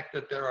mere fact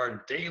that there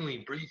are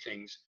daily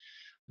briefings,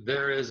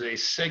 there is a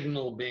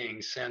signal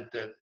being sent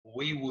that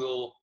we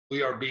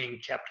are being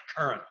kept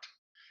current,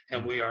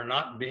 and we are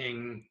not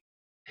being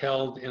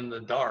held in the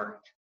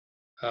dark.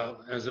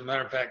 As a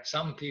matter of fact,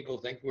 some people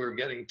think we're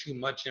getting too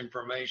much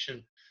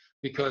information,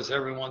 because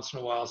every once in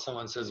a while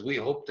someone says, we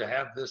hope to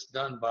have this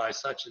done by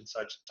such and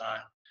such a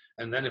time.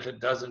 And then if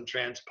it doesn't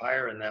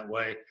transpire in that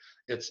way,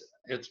 it's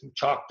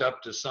chalked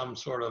up to some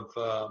sort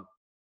of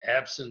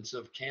absence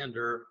of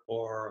candor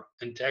or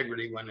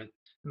integrity, when, as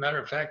a matter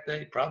of fact,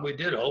 they probably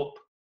did hope,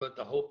 but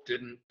the hope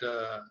didn't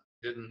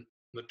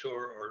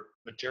mature or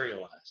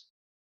materialize.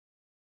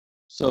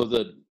 So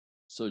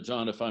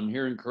John, if I'm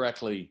hearing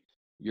correctly,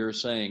 you're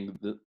saying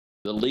that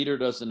the leader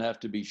doesn't have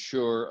to be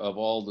sure of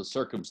all the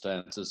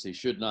circumstances. He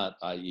should not,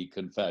 i.e.,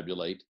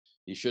 confabulate.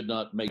 He should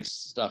not make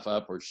stuff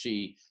up, or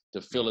she,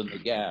 to fill in the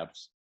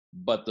gaps.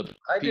 But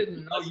I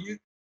didn't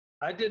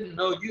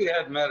know you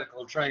had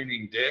medical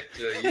training, Dick,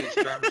 to use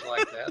terms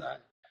like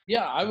that.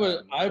 I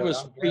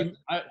was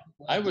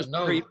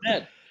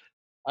pre-med.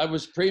 I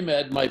was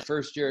pre-med my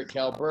first year at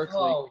Cal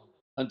Berkeley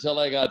until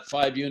I got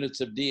 5 units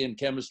of D in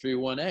chemistry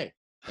 1A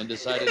and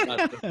decided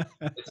not to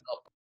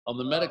on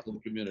the medical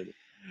community.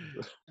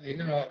 You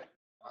know,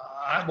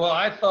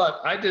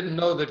 I didn't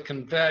know that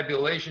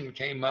confabulation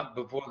came up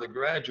before the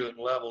graduate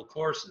level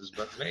courses,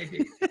 but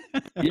maybe.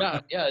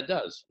 Yeah, it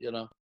does,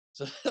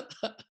 So,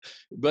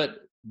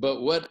 but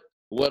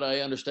what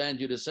I understand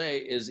you to say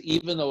is,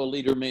 even though a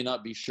leader may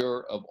not be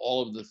sure of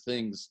all of the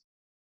things,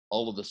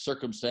 all of the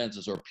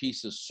circumstances or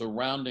pieces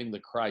surrounding the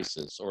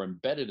crisis or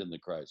embedded in the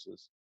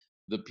crisis,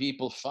 the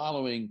people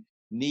following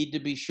need to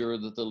be sure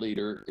that the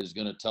leader is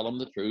going to tell them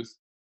the truth,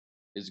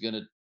 is going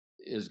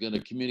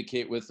to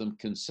communicate with them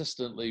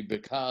consistently,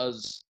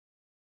 because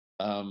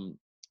in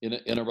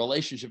a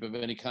relationship of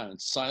any kind,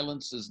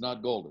 silence is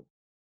not golden.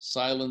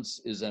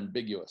 Silence is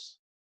ambiguous.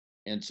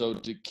 And so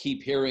to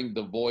keep hearing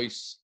the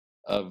voice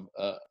of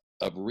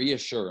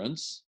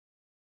reassurance,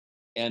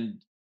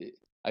 and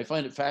I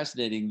find it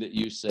fascinating that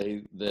you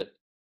say that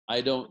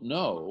I don't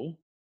know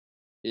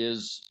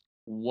is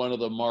one of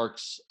the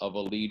marks of a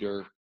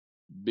leader,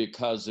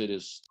 because it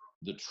is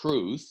the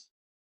truth,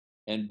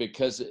 and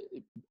because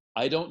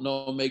I don't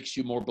know makes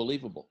you more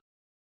believable.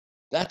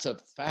 That's a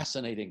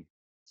fascinating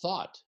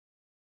thought.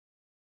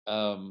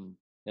 And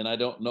I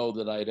don't know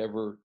that I'd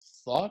ever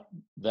thought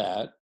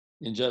that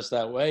in just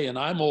that way. And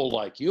I'm old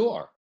like you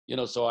are,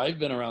 so I've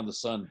been around the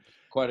sun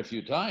quite a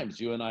few times.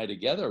 You and I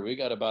together, we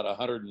got about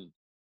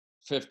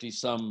 150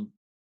 some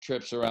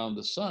trips around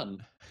the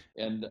sun.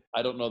 And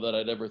I don't know that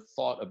I'd ever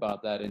thought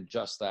about that in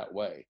just that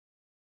way.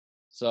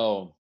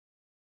 So,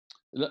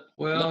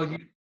 well,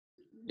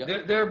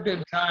 there have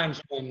been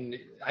times when,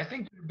 I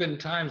think there have been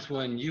times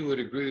when you would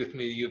agree with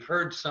me. You've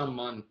heard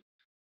someone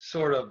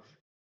sort of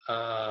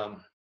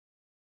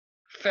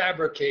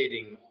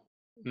fabricating,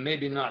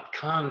 maybe not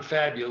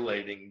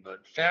confabulating, but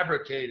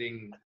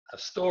fabricating a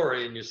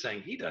story, and you're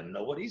saying, he doesn't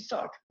know what he's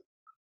talking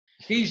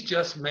about. He's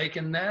just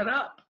making that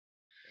up.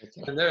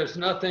 And there's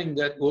nothing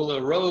that will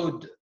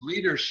erode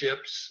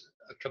leadership's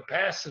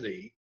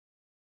capacity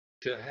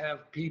to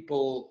have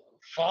people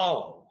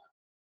follow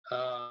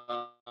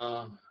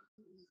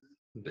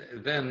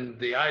than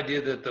the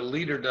idea that the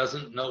leader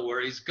doesn't know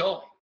where he's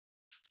going.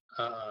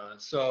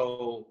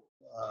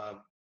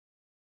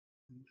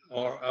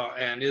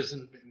 And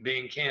isn't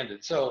being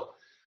candid. So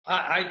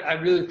I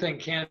really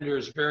think candor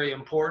is very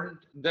important.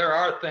 There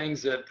are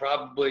things that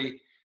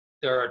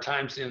there are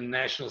times in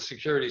national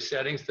security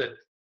settings that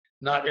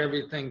not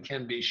everything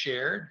can be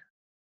shared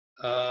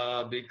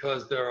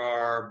because there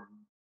are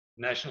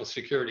national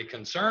security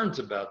concerns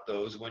about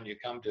those when you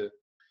come to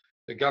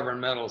the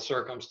governmental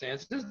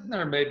circumstances.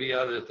 There may be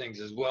other things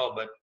as well,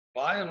 but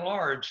by and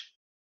large,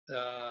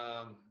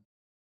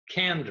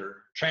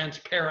 candor,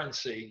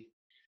 transparency,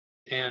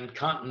 and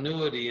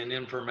continuity in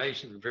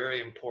information is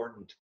very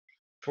important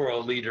for a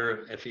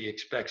leader if he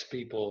expects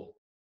people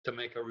to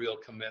make a real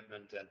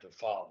commitment and to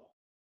follow.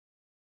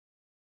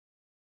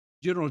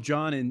 General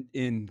John,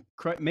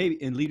 maybe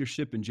in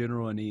leadership in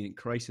general and in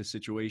crisis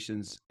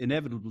situations,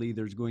 inevitably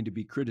there's going to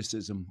be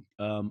criticism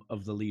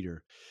of the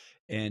leader,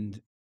 and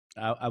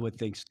I would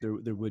think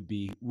there would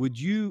be.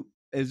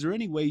 Is there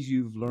any ways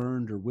you've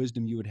learned or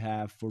wisdom you would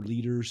have for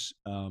leaders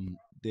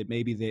that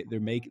maybe they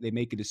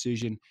make a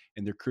decision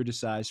and they're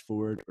criticized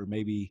for it, or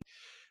maybe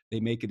they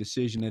make a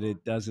decision that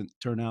it doesn't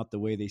turn out the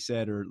way they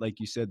said, or like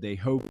you said, they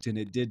hoped and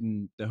it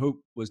didn't, the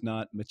hope was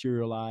not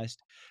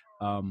materialized.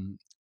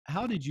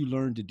 How did you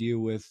learn to deal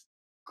with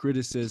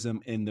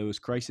criticism in those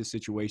crisis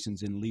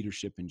situations in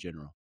leadership in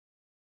general?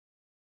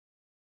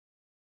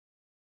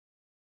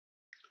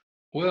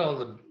 Well,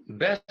 the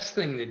best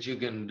thing that you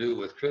can do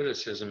with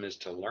criticism is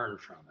to learn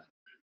from it.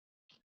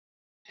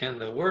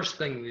 And the worst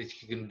thing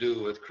that you can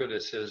do with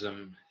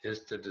criticism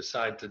is to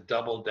decide to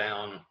double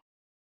down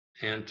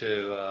and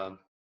to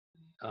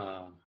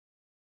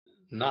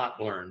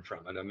not learn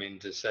from it. I mean,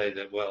 to say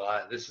that,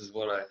 well, this is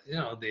what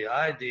the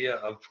idea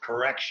of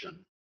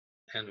correction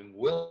and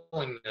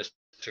willingness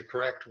to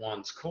correct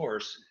one's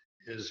course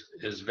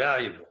is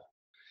valuable.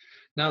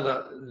 Now,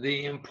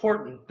 the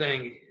important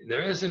thing,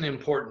 there is an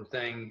important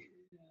thing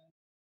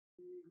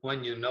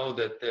when you know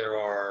that there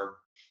are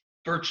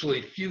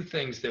virtually few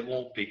things that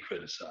won't be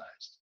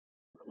criticized.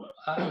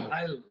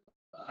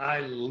 I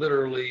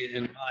literally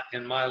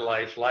in my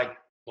life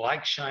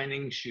like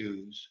shining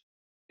shoes,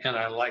 and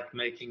I like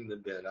making the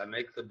bed. I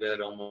make the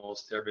bed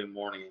almost every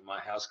morning in my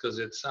house because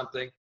it's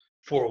something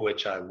for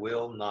which I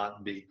will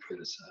not be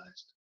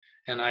criticized.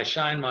 And I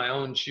shine my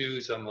own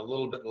shoes. I'm a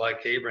little bit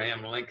like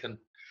Abraham Lincoln,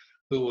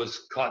 who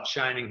was caught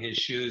shining his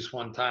shoes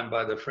one time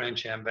by the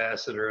French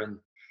ambassador, and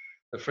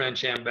the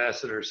French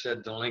ambassador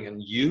said to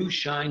Lincoln, "You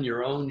shine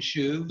your own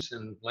shoes?"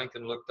 And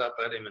Lincoln looked up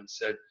at him and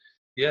said,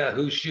 "Yeah,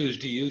 whose shoes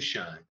do you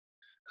shine?"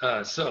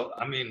 So,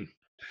 I mean,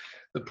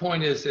 the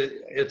point is that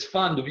it's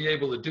fun to be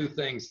able to do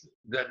things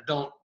that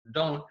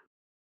don't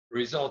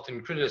result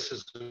in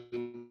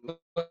criticism.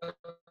 But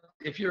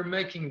if you're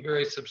making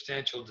very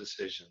substantial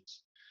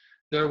decisions,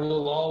 there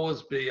will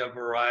always be a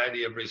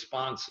variety of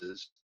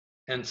responses.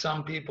 And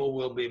some people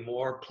will be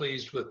more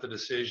pleased with the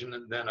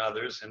decision than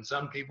others, and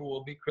some people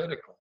will be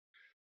critical.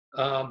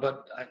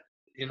 But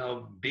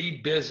be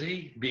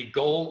busy, be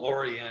goal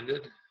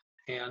oriented,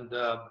 and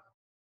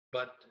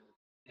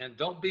and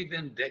don't be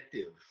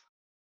vindictive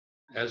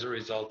as a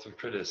result of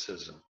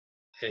criticism.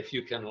 If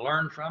you can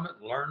learn from it,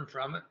 learn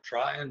from it.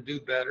 Try and do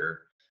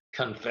better.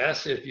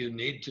 Confess if you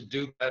need to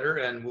do better,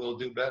 and we'll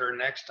do better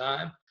next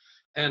time.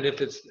 And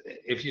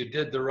if you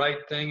did the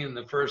right thing in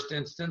the first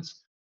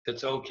instance,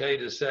 it's okay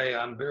to say,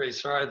 "I'm very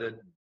sorry that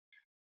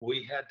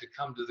we had to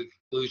come to the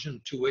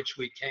conclusion to which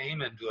we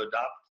came and to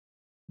adopt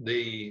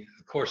the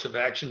course of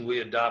action we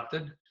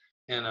adopted.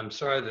 And I'm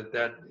sorry that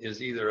that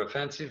is either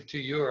offensive to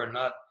you or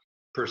not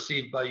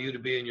perceived by you to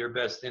be in your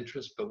best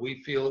interest, but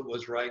we feel it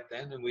was right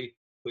then, and we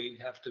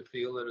have to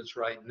feel that it's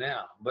right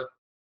now." But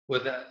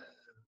with that,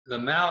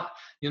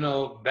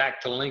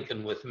 back to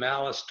Lincoln, with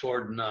malice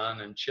toward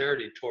none and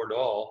charity toward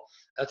all,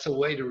 that's a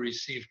way to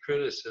receive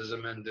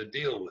criticism and to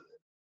deal with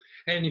it.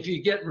 And if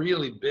you get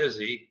really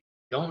busy,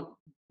 don't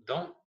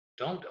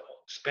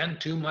spend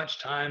too much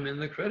time in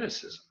the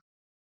criticism.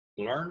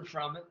 Learn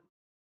from it,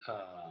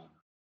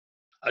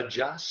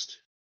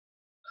 adjust.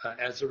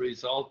 As a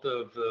result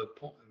of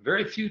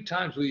very few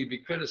times will you be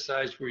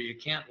criticized where you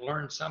can't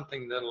learn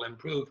something that'll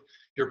improve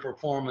your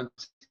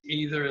performance,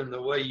 either in the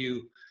way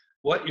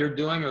what you're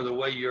doing, or the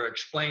way you're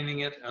explaining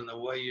it, and the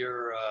way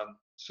you're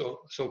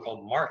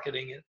so-called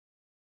marketing it.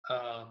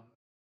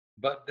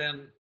 But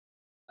then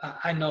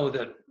I know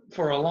that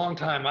for a long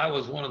time I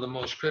was one of the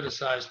most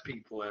criticized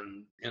people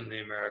in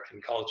the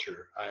American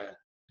culture.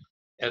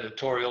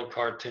 Editorial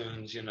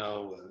cartoons,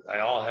 I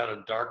all had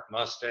a dark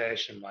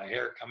mustache and my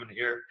hair coming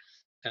here,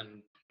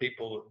 and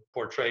people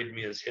portrayed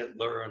me as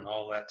Hitler and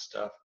all that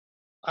stuff.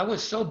 I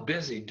was so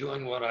busy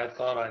doing what I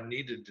thought I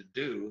needed to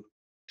do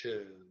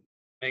to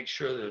make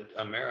sure that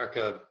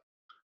America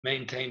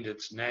maintained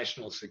its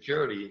national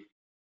security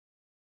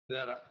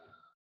that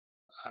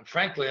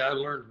frankly, I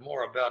learned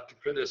more about the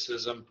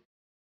criticism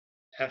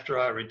after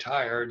I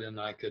retired, and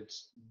I could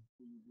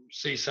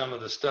see some of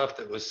the stuff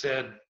that was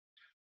said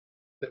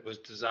that was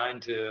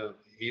designed to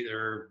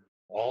either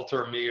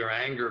alter me or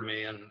anger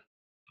me, and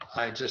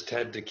I just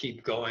had to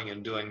keep going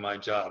and doing my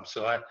job.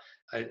 So I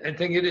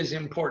think it is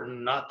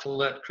important not to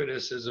let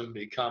criticism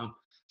become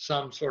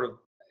some sort of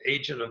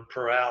agent of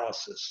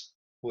paralysis,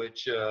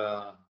 which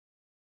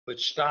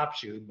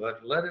stops you,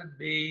 but let it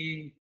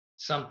be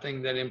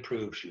something that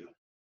improves you.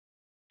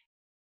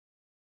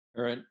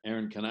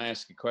 Aaron, can I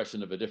ask a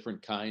question of a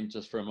different kind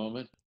just for a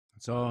moment?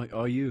 It's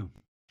all you.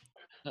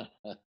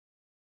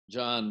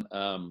 John,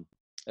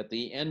 at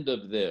the end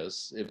of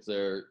this, if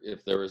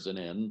there is an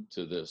end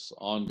to this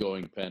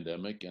ongoing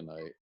pandemic, and I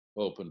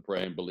hope and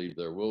pray and believe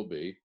there will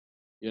be,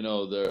 there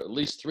are at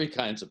least three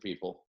kinds of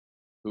people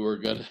who are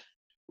going to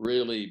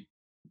really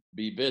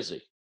be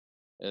busy.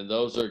 And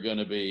those are going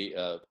to be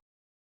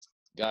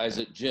guys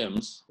at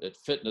gyms, at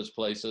fitness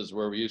places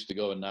where we used to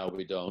go and now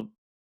we don't.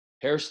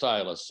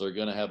 Hairstylists are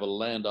going to have a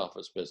land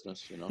office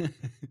business,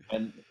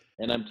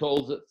 and I'm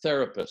told that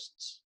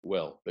therapists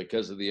will,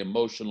 because of the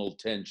emotional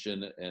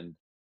tension, and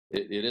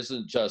it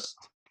isn't just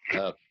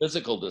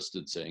physical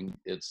distancing,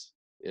 it's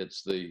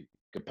the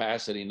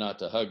capacity not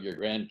to hug your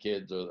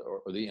grandkids,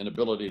 or the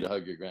inability to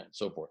hug your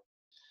so forth.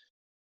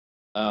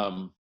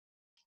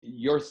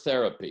 Your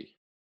therapy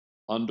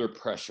under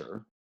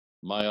pressure,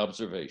 my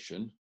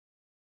observation,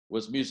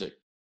 was music.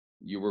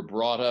 You were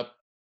brought up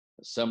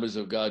Assemblies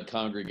of God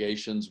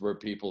congregations where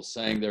people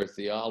sang their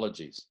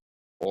theologies,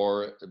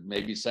 or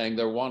maybe sang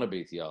their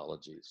wannabe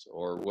theologies,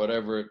 or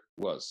whatever it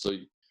was. So,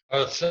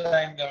 or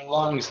sang their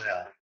lungs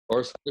out.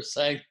 Or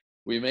saying,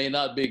 we may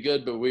not be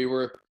good, but we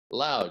were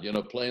loud.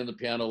 Playing the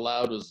piano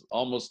loud was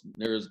almost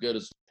near as good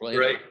as playing.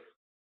 Right.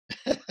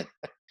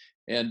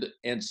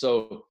 And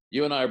so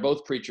you and I are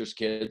both preachers'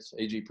 kids,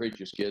 AG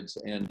preachers' kids,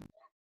 and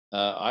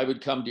I would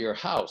come to your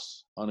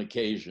house on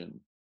occasion,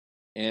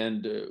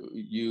 and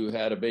you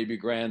had a baby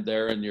grand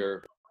there in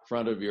your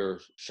front of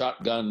your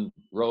shotgun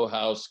row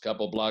house, a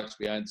couple blocks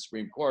behind the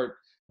Supreme Court,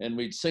 and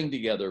we'd sing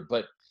together.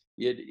 But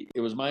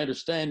it was my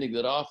understanding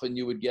that often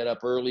you would get up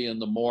early in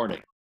the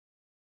morning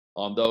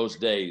on those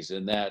days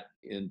in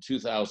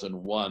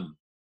 2001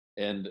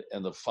 and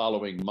the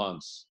following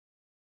months.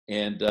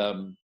 And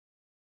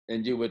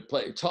you would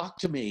talk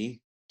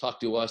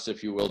to us,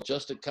 if you will,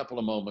 just a couple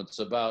of moments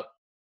about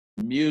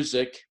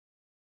music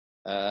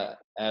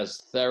as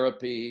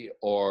therapy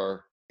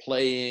or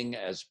playing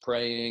as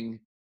praying,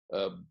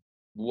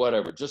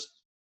 whatever. Just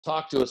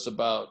talk to us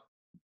about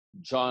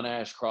John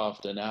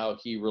Ashcroft and how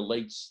he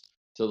relates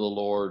to the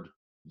Lord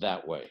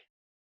that way.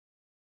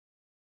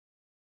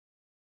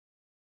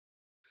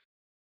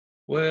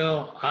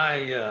 Well,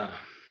 I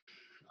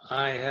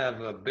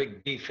have a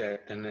big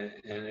defect, and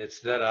it's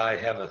that I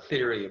have a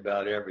theory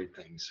about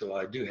everything. So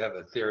I do have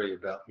a theory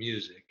about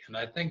music, and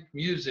I think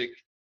music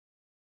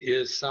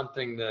is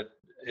something that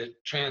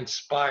it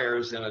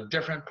transpires in a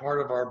different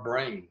part of our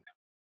brain.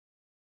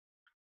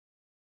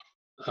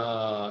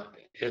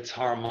 It's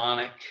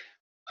harmonic.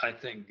 I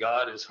think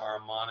God is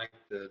harmonic.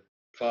 The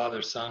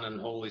Father, Son, and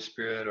Holy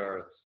Spirit are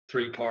a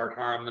three-part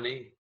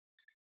harmony.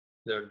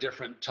 There are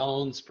different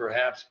tones,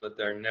 perhaps, but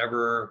they're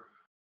never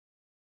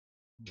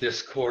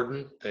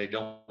discordant. They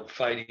don't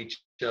fight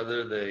each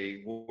other.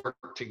 They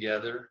work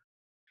together.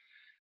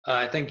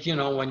 I think, you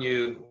know, when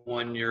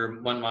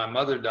my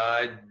mother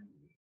died,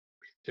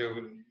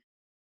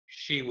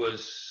 she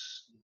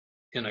was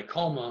in a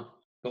coma,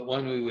 but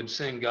when we would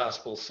sing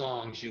gospel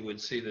songs, you would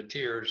see the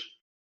tears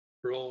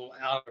roll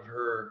out of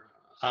her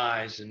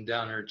eyes and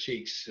down her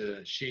cheeks.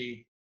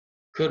 She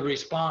could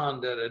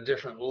respond at a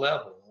different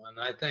level, and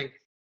I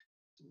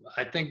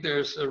think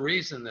there's a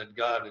reason that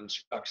God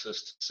instructs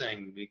us to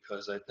sing,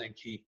 because I think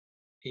he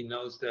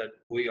knows that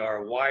we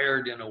are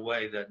wired in a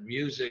way that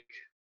music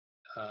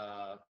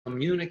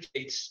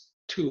communicates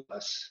to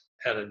us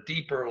at a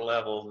deeper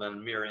level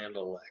than mere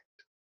intellect.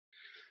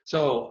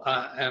 So,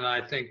 and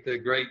I think the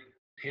great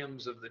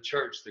hymns of the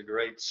church, the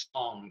great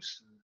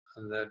songs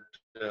that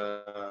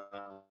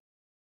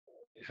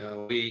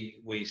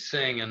we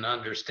sing and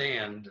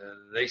understand,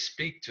 they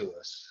speak to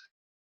us.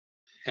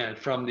 And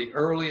from the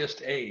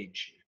earliest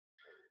age,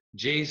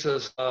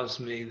 Jesus loves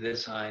me,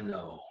 this I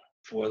know,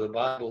 for the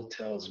Bible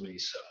tells me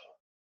so.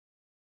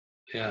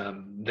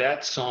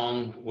 That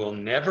song will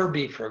never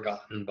be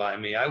forgotten by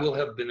me. I will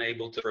have been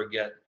able to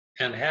forget,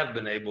 and have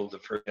been able to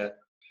forget,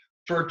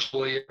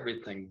 virtually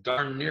everything,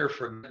 darn near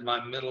forget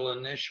my middle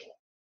initial.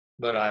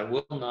 But I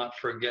will not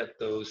forget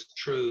those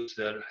truths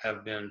that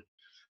have been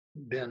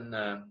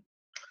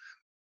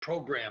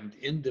programmed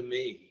into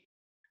me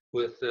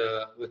with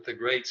the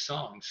great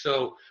songs.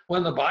 So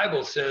when the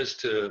Bible says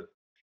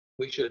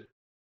we should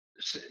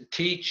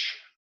teach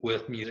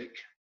with music,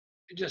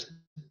 just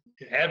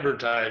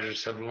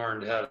advertisers have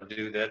learned how to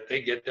do that.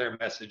 They get their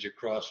message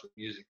across with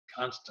music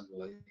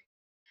constantly.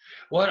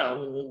 One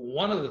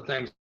of the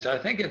things, I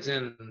think it's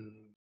in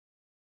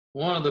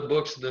one of the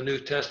books of the New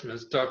Testament,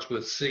 starts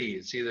with C.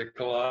 It's either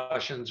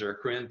Colossians or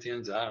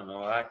Corinthians. I don't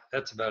know.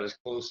 That's about as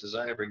close as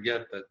I ever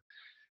get. But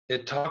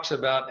it talks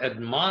about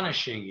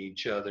admonishing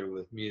each other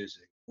with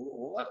music.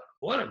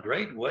 What a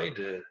great way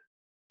to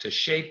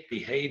shape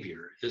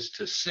behavior, is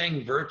to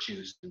sing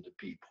virtues into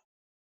people.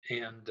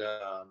 And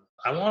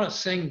I want to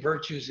sing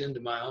virtues into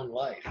my own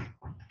life.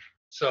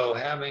 So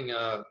having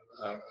a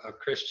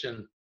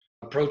Christian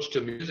approach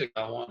to music,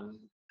 and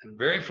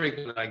very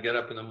frequently I get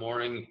up in the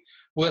morning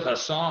with a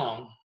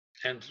song,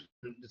 and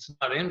it's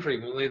not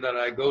infrequently that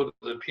I go to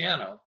the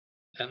piano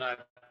and I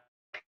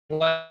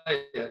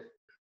play it.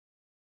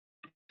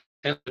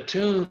 And the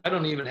tune, I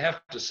don't even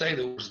have to say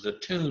the words. The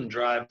tune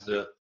drives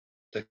the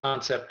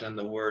concept and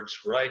the words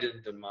right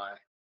into my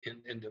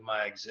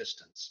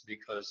existence,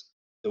 because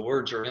the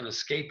words are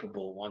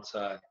inescapable once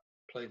I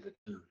play the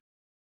tune.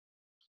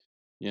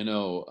 You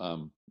know,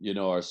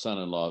 our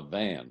son-in-law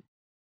Van,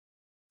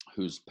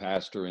 who's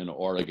pastor in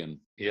Oregon,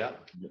 Yeah,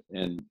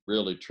 and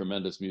really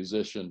tremendous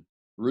musician.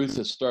 Ruth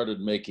has started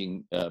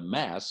making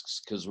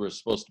masks, because we're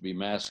supposed to be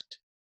masked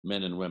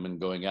men and women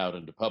going out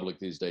into public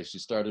these days. She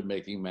started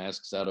making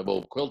masks out of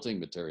old quilting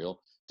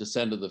material to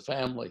send to the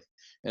family.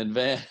 And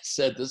Van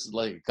said this is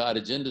like a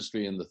cottage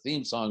industry, and the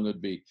theme song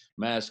would be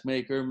mask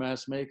maker,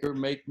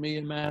 make me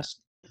a mask,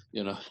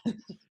 you know.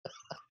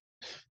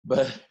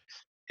 But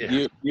yeah.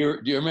 do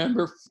you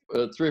remember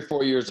 3 or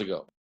 4 years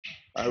ago,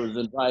 I was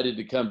invited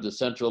to come to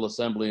Central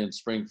Assembly in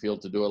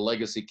Springfield to do a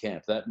legacy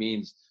camp. That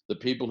means the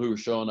people who are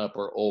showing up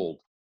are old.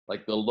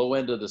 Like the low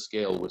end of the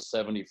scale was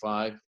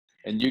 75.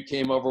 And you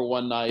came over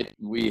one night,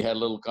 and we had a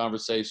little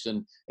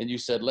conversation, and you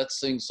said, let's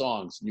sing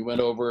songs. And you went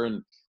over,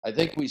 and I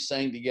think we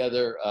sang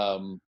together.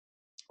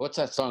 What's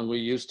that song we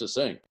used to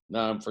sing?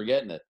 Now I'm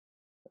forgetting it.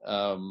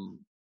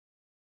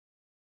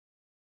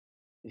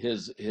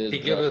 He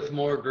giveth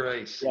more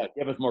grace. Yeah,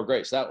 giveth more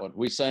grace. That one.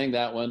 We sang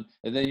that one,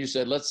 and then you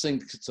said, "Let's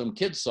sing some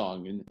kids'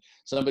 song." And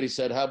somebody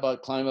said, "How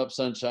about Climb Up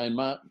Sunshine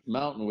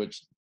Mountain?"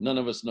 Which none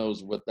of us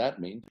knows what that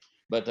means.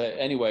 But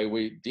anyway,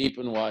 we deep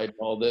and wide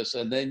all this,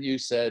 and then you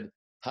said,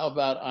 "How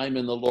about I'm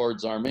in the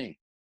Lord's army?"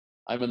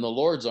 I'm in the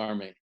Lord's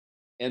army,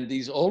 and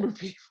these older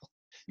people,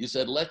 you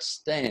said, "Let's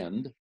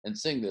stand and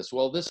sing this."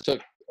 Well, this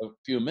took a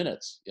few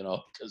minutes,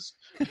 because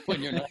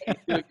when you're not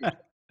doing it,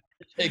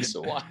 it takes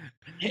a while.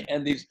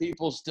 And these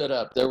people stood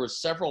up. There were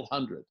several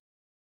hundred.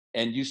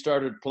 And you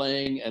started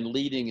playing and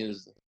leading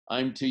as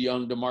I'm Too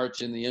Young to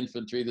March in the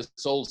Infantry, this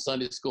old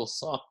Sunday school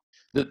song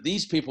that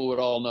these people would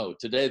all know.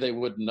 Today they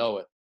wouldn't know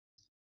it.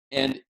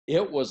 And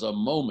it was a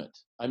moment.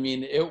 I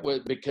mean, it was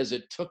because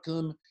it took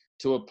them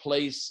to a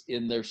place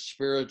in their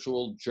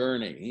spiritual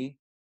journey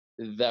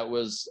that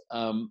was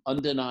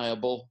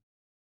undeniable.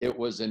 It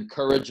was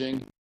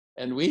encouraging.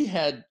 And we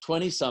had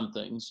 20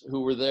 somethings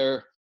who were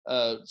there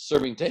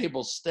serving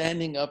tables,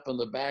 standing up in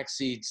the back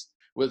seats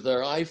with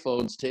their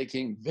iPhones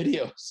taking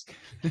videos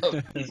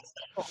of these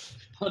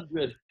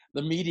 100.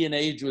 The median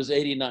age was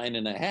 89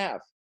 and a half,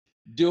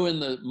 doing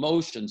the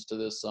motions to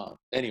this song.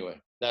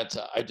 Anyway,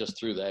 I just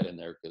threw that in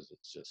there because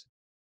it's just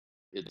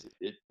it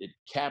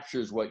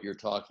captures what you're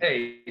talking about.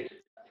 Hey,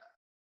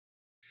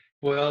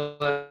 well,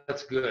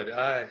 that's good.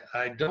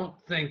 I don't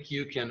think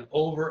you can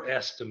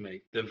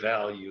overestimate the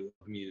value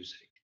of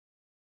music.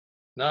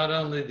 Not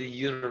only the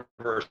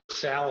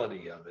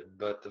universality of it,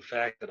 but the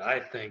fact that I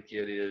think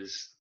it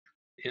is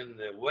in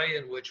the way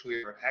in which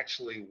we are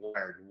actually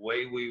wired, the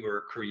way we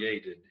were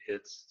created.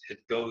 It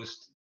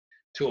goes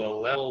to a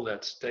level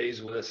that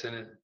stays with us.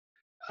 And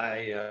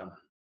I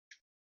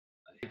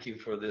thank you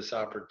for this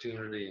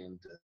opportunity,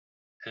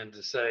 and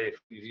to say, if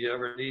you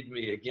ever need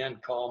me again,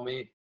 call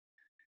me.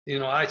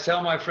 I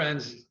tell my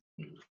friends,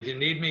 if you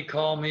need me,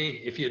 call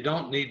me. If you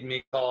don't need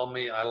me, call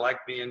me. I like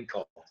being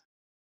called.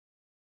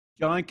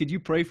 John, could you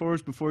pray for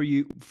us before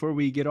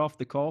we get off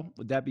the call?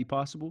 Would that be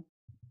possible?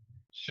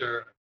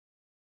 Sure.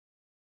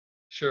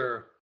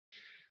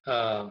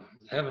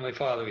 Heavenly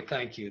Father, we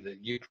thank you that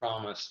you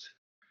promised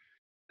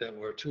that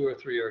where two or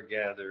three are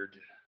gathered,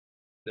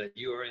 that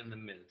you are in the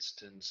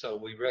midst. And so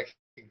we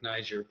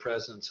recognize your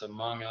presence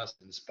among us,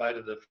 in spite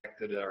of the fact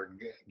that our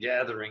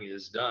gathering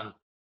is done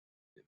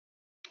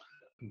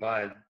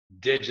by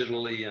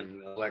digitally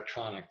and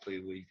electronically.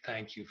 We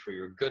thank you for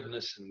your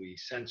goodness, and we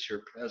sense your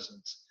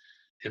presence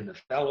in the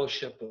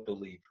fellowship of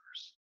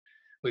believers.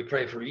 We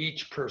pray for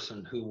each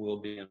person who will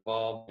be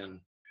involved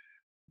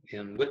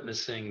in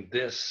witnessing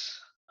this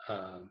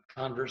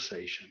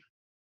conversation.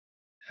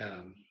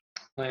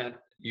 Plant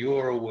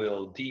your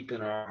will deep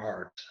in our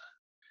hearts,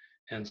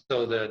 and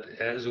so that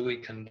as we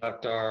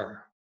conduct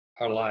our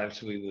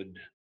lives, we would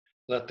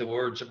let the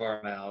words of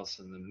our mouths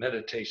and the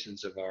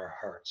meditations of our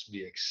hearts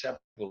be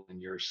acceptable in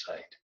your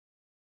sight.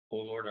 O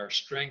Lord, our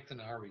strength and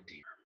our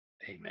Redeemer.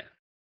 Amen.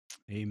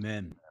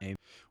 Amen. Amen.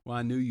 Well,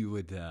 I knew you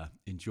would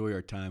enjoy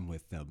our time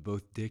with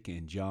both Dick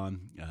and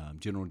John,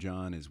 General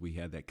John, as we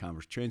had that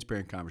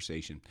transparent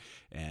conversation,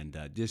 and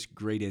just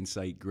great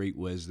insight, great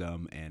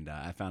wisdom, and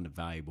I found it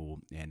valuable,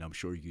 and I'm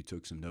sure you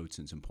took some notes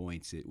and some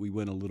points. We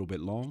went a little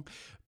bit long,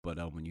 but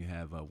when you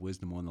have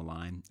wisdom on the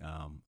line,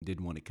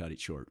 didn't want to cut it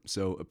short.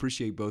 So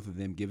appreciate both of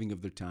them giving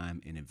of their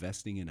time and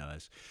investing in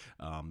us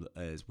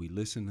as we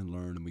listen and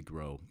learn and we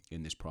grow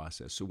in this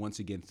process. So once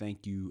again,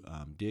 thank you,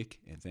 Dick,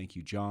 and thank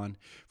you, John,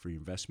 for your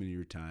investment of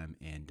your time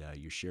and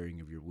your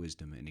sharing of your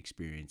wisdom and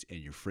experience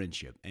and your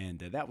friendship. And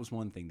that was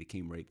one thing that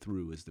came right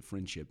through, is the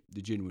friendship,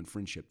 the genuine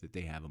friendship that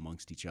they have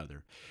amongst each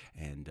other,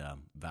 and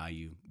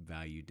valued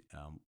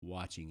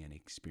watching and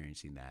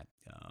experiencing that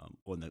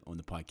on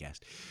the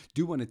podcast.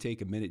 Do want to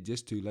take a minute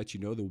just to let you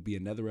know there will be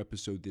another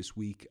episode this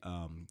week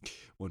on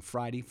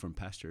Friday from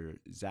Pastor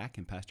Zach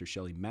and Pastor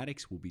Shelley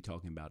Maddox. We'll be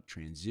talking about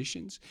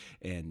transitions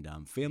and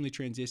family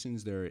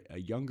transitions. They're a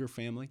younger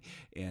family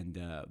and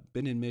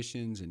been in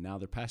missions, and now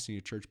they're pastoring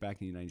a church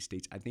back in the United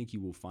States. I think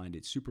you will find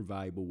it super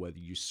valuable whether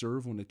you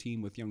serve on a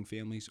team with young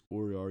families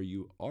or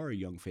you are a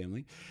young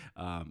family.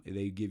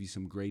 They give you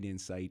some great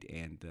insight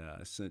and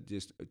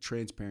just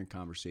transparent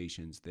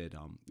conversations that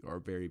are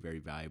very, very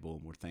valuable,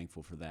 and we're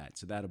thankful for that.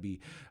 So that'll be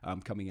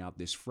coming out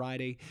this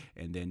Friday,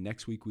 and then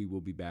next week we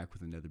will be back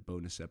with another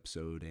bonus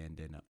episode, and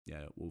then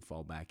we'll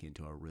fall back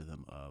into our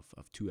rhythm of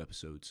 2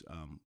 episodes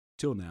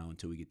till now,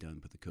 until we get done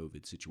with the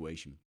COVID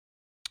situation.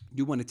 I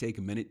do want to take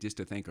a minute just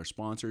to thank our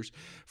sponsors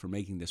for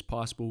making this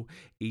possible: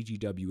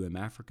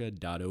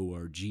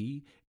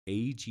 agwmafrica.org,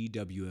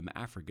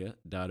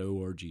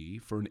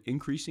 agwmafrica.org, for an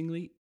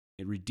increasingly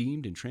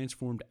redeemed and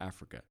transformed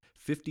Africa.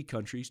 50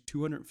 countries,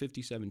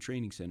 257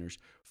 training centers,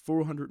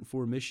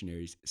 404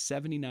 missionaries,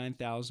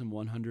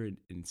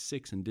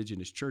 79,106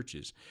 indigenous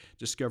churches.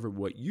 Discover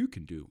what you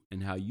can do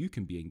and how you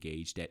can be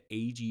engaged at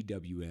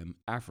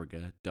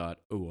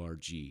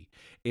agwmafrica.org.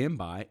 And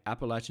by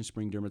Appalachian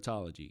Spring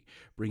Dermatology,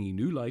 bringing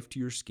new life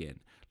to your skin.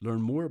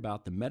 Learn more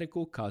about the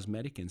medical,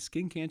 cosmetic, and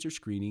skin cancer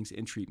screenings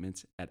and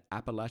treatments at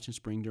Appalachian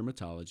Spring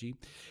Dermatology,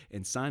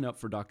 and sign up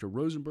for Dr.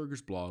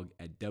 Rosenberger's blog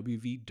at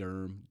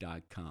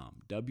wvderm.com,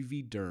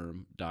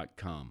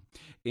 wvderm.com.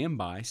 And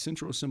by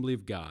Central Assembly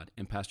of God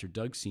and Pastor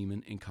Doug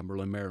Seaman in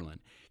Cumberland,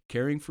 Maryland,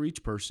 caring for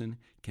each person,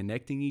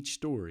 connecting each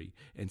story,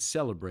 and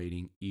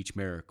celebrating each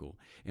miracle.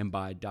 And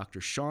by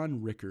Dr.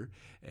 Sean Ricker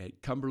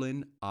at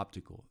Cumberland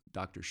Optical,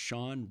 Dr.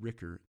 Sean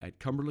Ricker at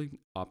Cumberland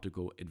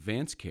Optical,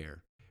 Advanced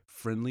Care,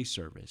 Friendly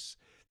Service.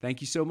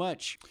 Thank you so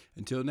much.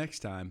 Until next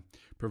time,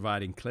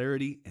 providing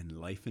clarity and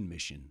life and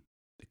mission,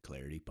 the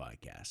Clarity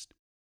Podcast.